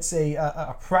 whether it's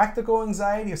a practical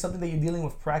anxiety or something that you're dealing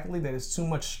with practically that is too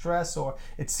much stress, or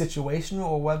it's situational,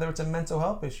 or whether it's a mental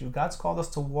health issue. God's called us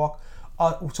to walk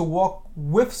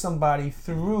with somebody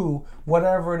through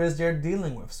whatever it is they're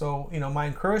dealing with. So, my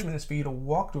encouragement is for you to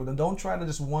walk through it. And don't try to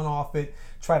just one-off it,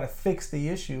 try to fix the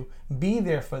issue. Be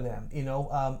there for them,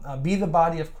 be the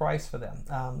body of Christ for them.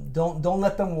 Don't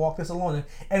let them walk this alone,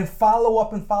 and follow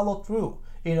up and follow through.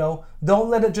 Don't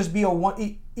let it just be a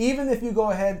one. Even if you go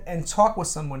ahead and talk with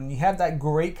someone and you have that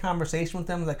great conversation with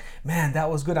them, like, man, that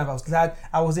was good, I was glad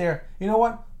I was there. You know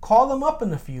what? Call them up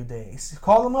in a few days.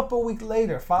 Call them up a week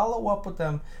later. Follow up with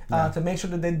them to make sure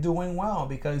that they're doing well,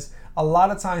 because a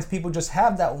lot of times people just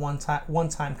have that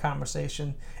one-time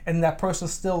conversation, and that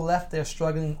person's still left there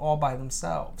struggling all by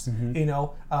themselves.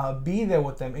 Be there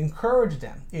with them, encourage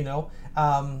them.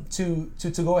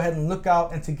 To go ahead and look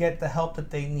out and to get the help that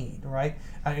they need. Right?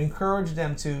 Encourage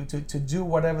them to do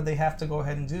whatever they have to go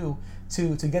ahead and do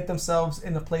to get themselves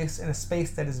in a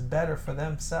space that is better for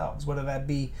themselves, whether that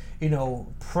be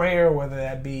prayer, whether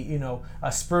that be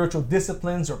spiritual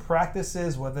disciplines or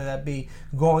practices, whether that be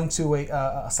going to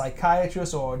a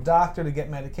psychiatrist or a doctor to get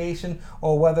medication,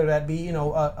 or whether that be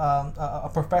a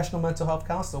professional mental health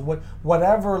counselor.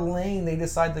 Whatever lane they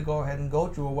decide to go ahead and go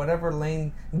through, or whatever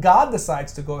lane God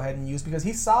decides to go ahead and use, because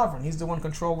He's sovereign, He's the one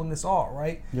controlling this all,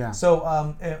 right? Yeah. So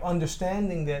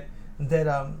understanding that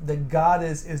God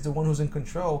is the one who's in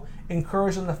control,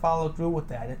 encourage them to follow through with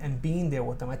that, and being there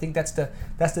with them. I think that's to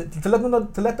let them know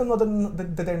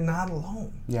that they're not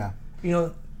alone. Yeah.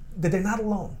 That they're not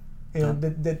alone.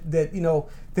 That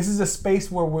this is a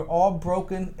space where we're all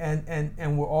broken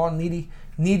and we're all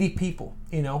needy people.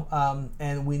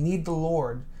 And we need the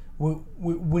Lord.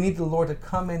 We need the Lord to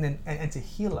come in and to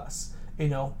heal us.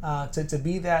 To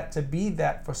be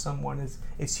that for someone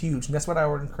is huge, and that's what I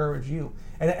would encourage you.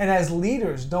 And as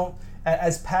leaders,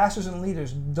 as pastors and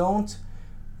leaders, don't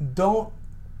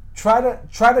try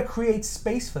to create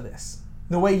space for this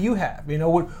the way you have.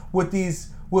 With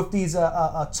these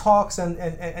talks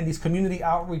and these community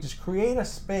outreaches, create a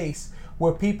space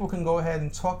where people can go ahead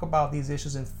and talk about these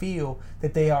issues and feel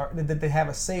that they have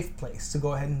a safe place to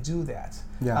go ahead and do that.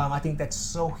 Yeah. I think that's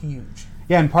so huge.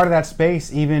 Yeah, and part of that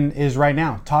space even is right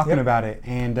now talking about it.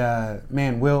 And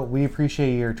man, Will, we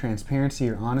appreciate your transparency,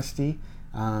 your honesty,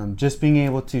 just being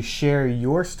able to share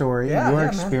your story, your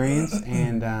experience,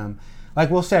 and like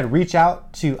Will said, reach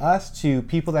out to us, to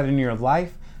people that are in your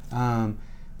life.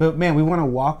 But man, we want to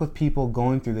walk with people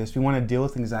going through this. We want to deal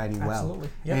with anxiety well. Absolutely.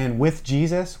 Yep. And with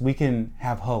Jesus, we can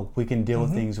have hope. We can deal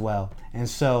with things well. And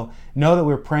so know that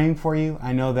we're praying for you.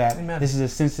 I know that this is a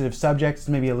sensitive subject. It's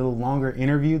maybe a little longer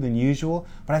interview than usual,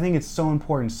 but I think it's so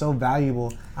important, so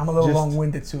valuable. I'm a little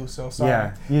long-winded too, so sorry.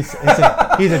 Yeah,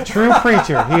 he's a true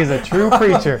preacher. He is a true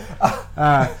preacher.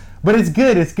 But it's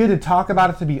good. It's good to talk about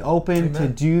it, to be open, to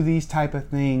do these type of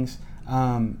things,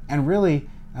 and really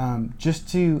just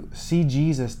to see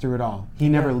Jesus through it all. He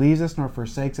never leaves us nor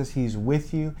forsakes us. He's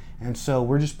with you. And so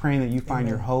we're just praying that you find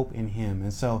your hope in Him.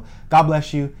 And so God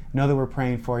bless you. Know that we're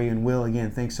praying for you. And Will,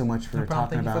 again, thanks so much for talking about.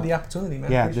 Thank you for the opportunity,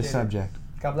 man. Yeah, this subject.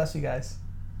 God bless you guys.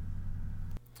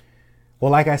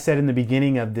 Well, like I said in the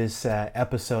beginning of this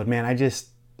episode, man,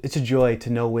 it's a joy to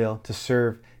know Will, to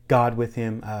serve God with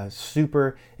him.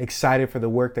 Super excited for the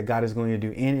work that God is going to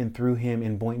do in and through him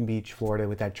in Boynton Beach, Florida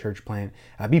with that church plant.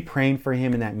 Be praying for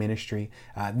him in that ministry.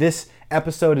 This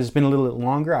episode has been a little bit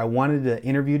longer. I wanted the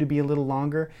interview to be a little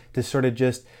longer to sort of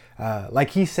just,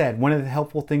 like he said, one of the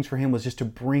helpful things for him was just to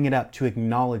bring it up, to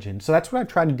acknowledge it. So that's what I've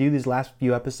tried to do these last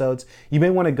few episodes. You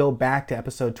may want to go back to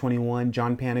episode 21,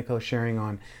 John Panico sharing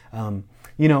on,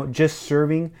 just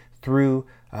serving through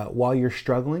while you're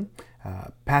struggling.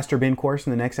 Pastor Ben Corson,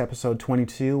 the next episode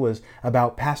 22, was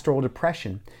about pastoral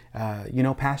depression.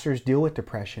 Pastors deal with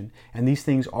depression, and these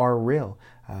things are real.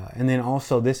 And then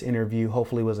also this interview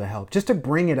hopefully was a help, just to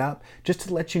bring it up, just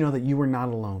to let you know that you were not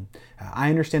alone. I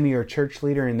understand that you're a church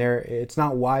leader, and it's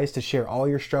not wise to share all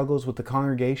your struggles with the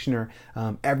congregation or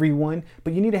everyone,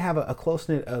 but you need to have a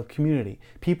close-knit community.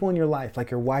 People in your life, like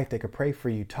your wife, that could pray for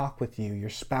you, talk with you, your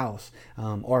spouse,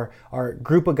 or a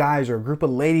group of guys or a group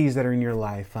of ladies that are in your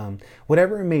life.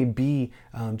 Whatever it may be,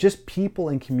 just people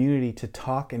in community to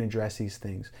talk and address these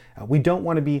things. We don't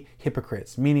want to be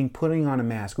hypocrites, meaning putting on a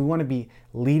mask. We want to be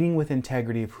leading with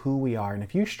integrity of who we are. And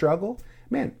if you struggle,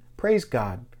 man, praise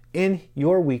God. In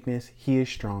your weakness, he is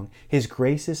strong. His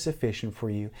grace is sufficient for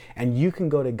you, and you can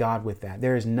go to God with that.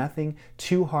 There is nothing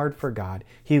too hard for God.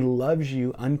 He loves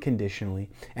you unconditionally,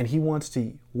 and he wants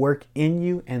to work in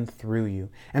you and through you.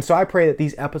 And so I pray that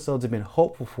these episodes have been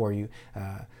hopeful for you.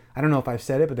 I don't know if I've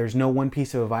said it, but there's no one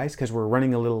piece of advice because we're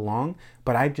running a little long.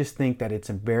 But I just think that it's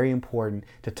very important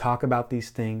to talk about these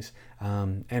things.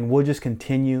 And we'll just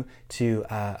continue to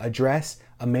address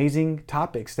amazing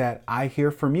topics that I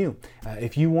hear from you.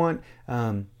 If you want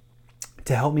to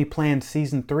help me plan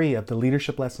season 3 of the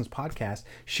Leadership Lessons podcast,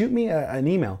 shoot me an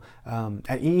email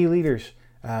at EELeaders.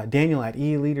 Daniel at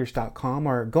eeleaders.com,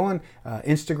 or go on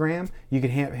Instagram. You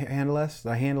can handle us.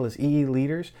 The handle is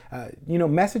EELeaders.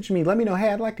 Message me. Let me know, hey,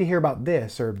 I'd like to hear about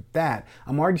this or that.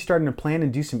 I'm already starting to plan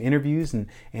and do some interviews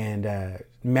and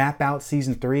map out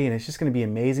season 3, and it's just going to be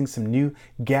amazing. Some new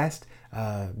guests,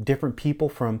 different people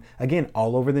from, again,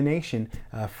 all over the nation,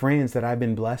 friends that I've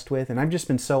been blessed with, and I've just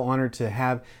been so honored to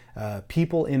have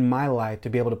people in my life to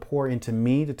be able to pour into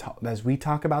me to talk, as we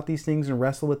talk about these things and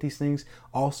wrestle with these things,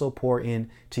 also pour in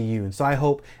to you. And so I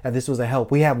hope that this was a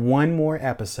help. We have one more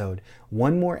episode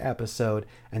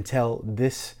until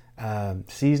this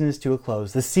season is to a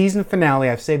close. The season finale,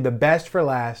 I've saved the best for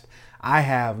last. I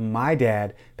have my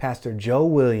dad, Pastor Joe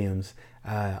Williams,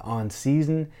 on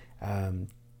season,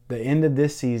 the end of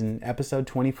this season, episode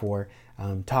 24,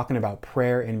 talking about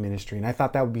prayer and ministry. And I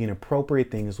thought that would be an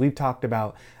appropriate thing, as we've talked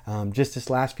about just this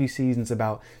last few seasons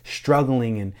about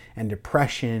struggling and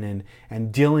depression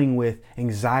and dealing with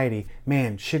anxiety.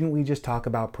 Man, shouldn't we just talk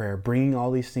about prayer, bringing all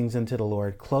these things into the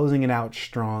Lord, closing it out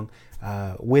strong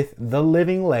with the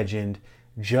living legend,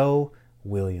 Joe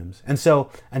Williams. And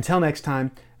so until next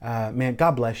time, man,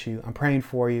 God bless you. I'm praying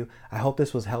for you. I hope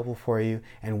this was helpful for you,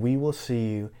 and we will see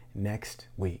you next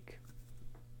week.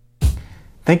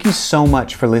 Thank you so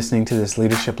much for listening to this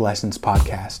Leadership Lessons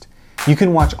podcast. You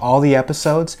can watch all the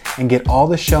episodes and get all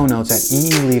the show notes at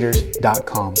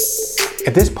eeleaders.com.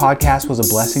 If this podcast was a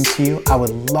blessing to you, I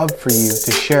would love for you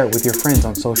to share it with your friends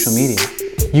on social media.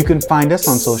 You can find us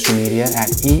on social media at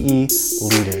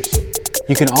EELeaders.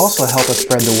 You can also help us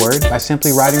spread the word by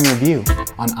simply writing a review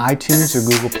on iTunes or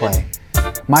Google Play.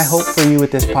 My hope for you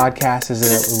with this podcast is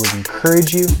that it would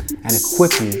encourage you and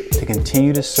equip you to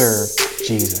continue to serve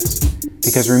Jesus.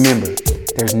 Because remember,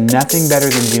 there's nothing better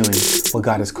than doing what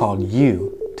God has called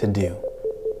you to do.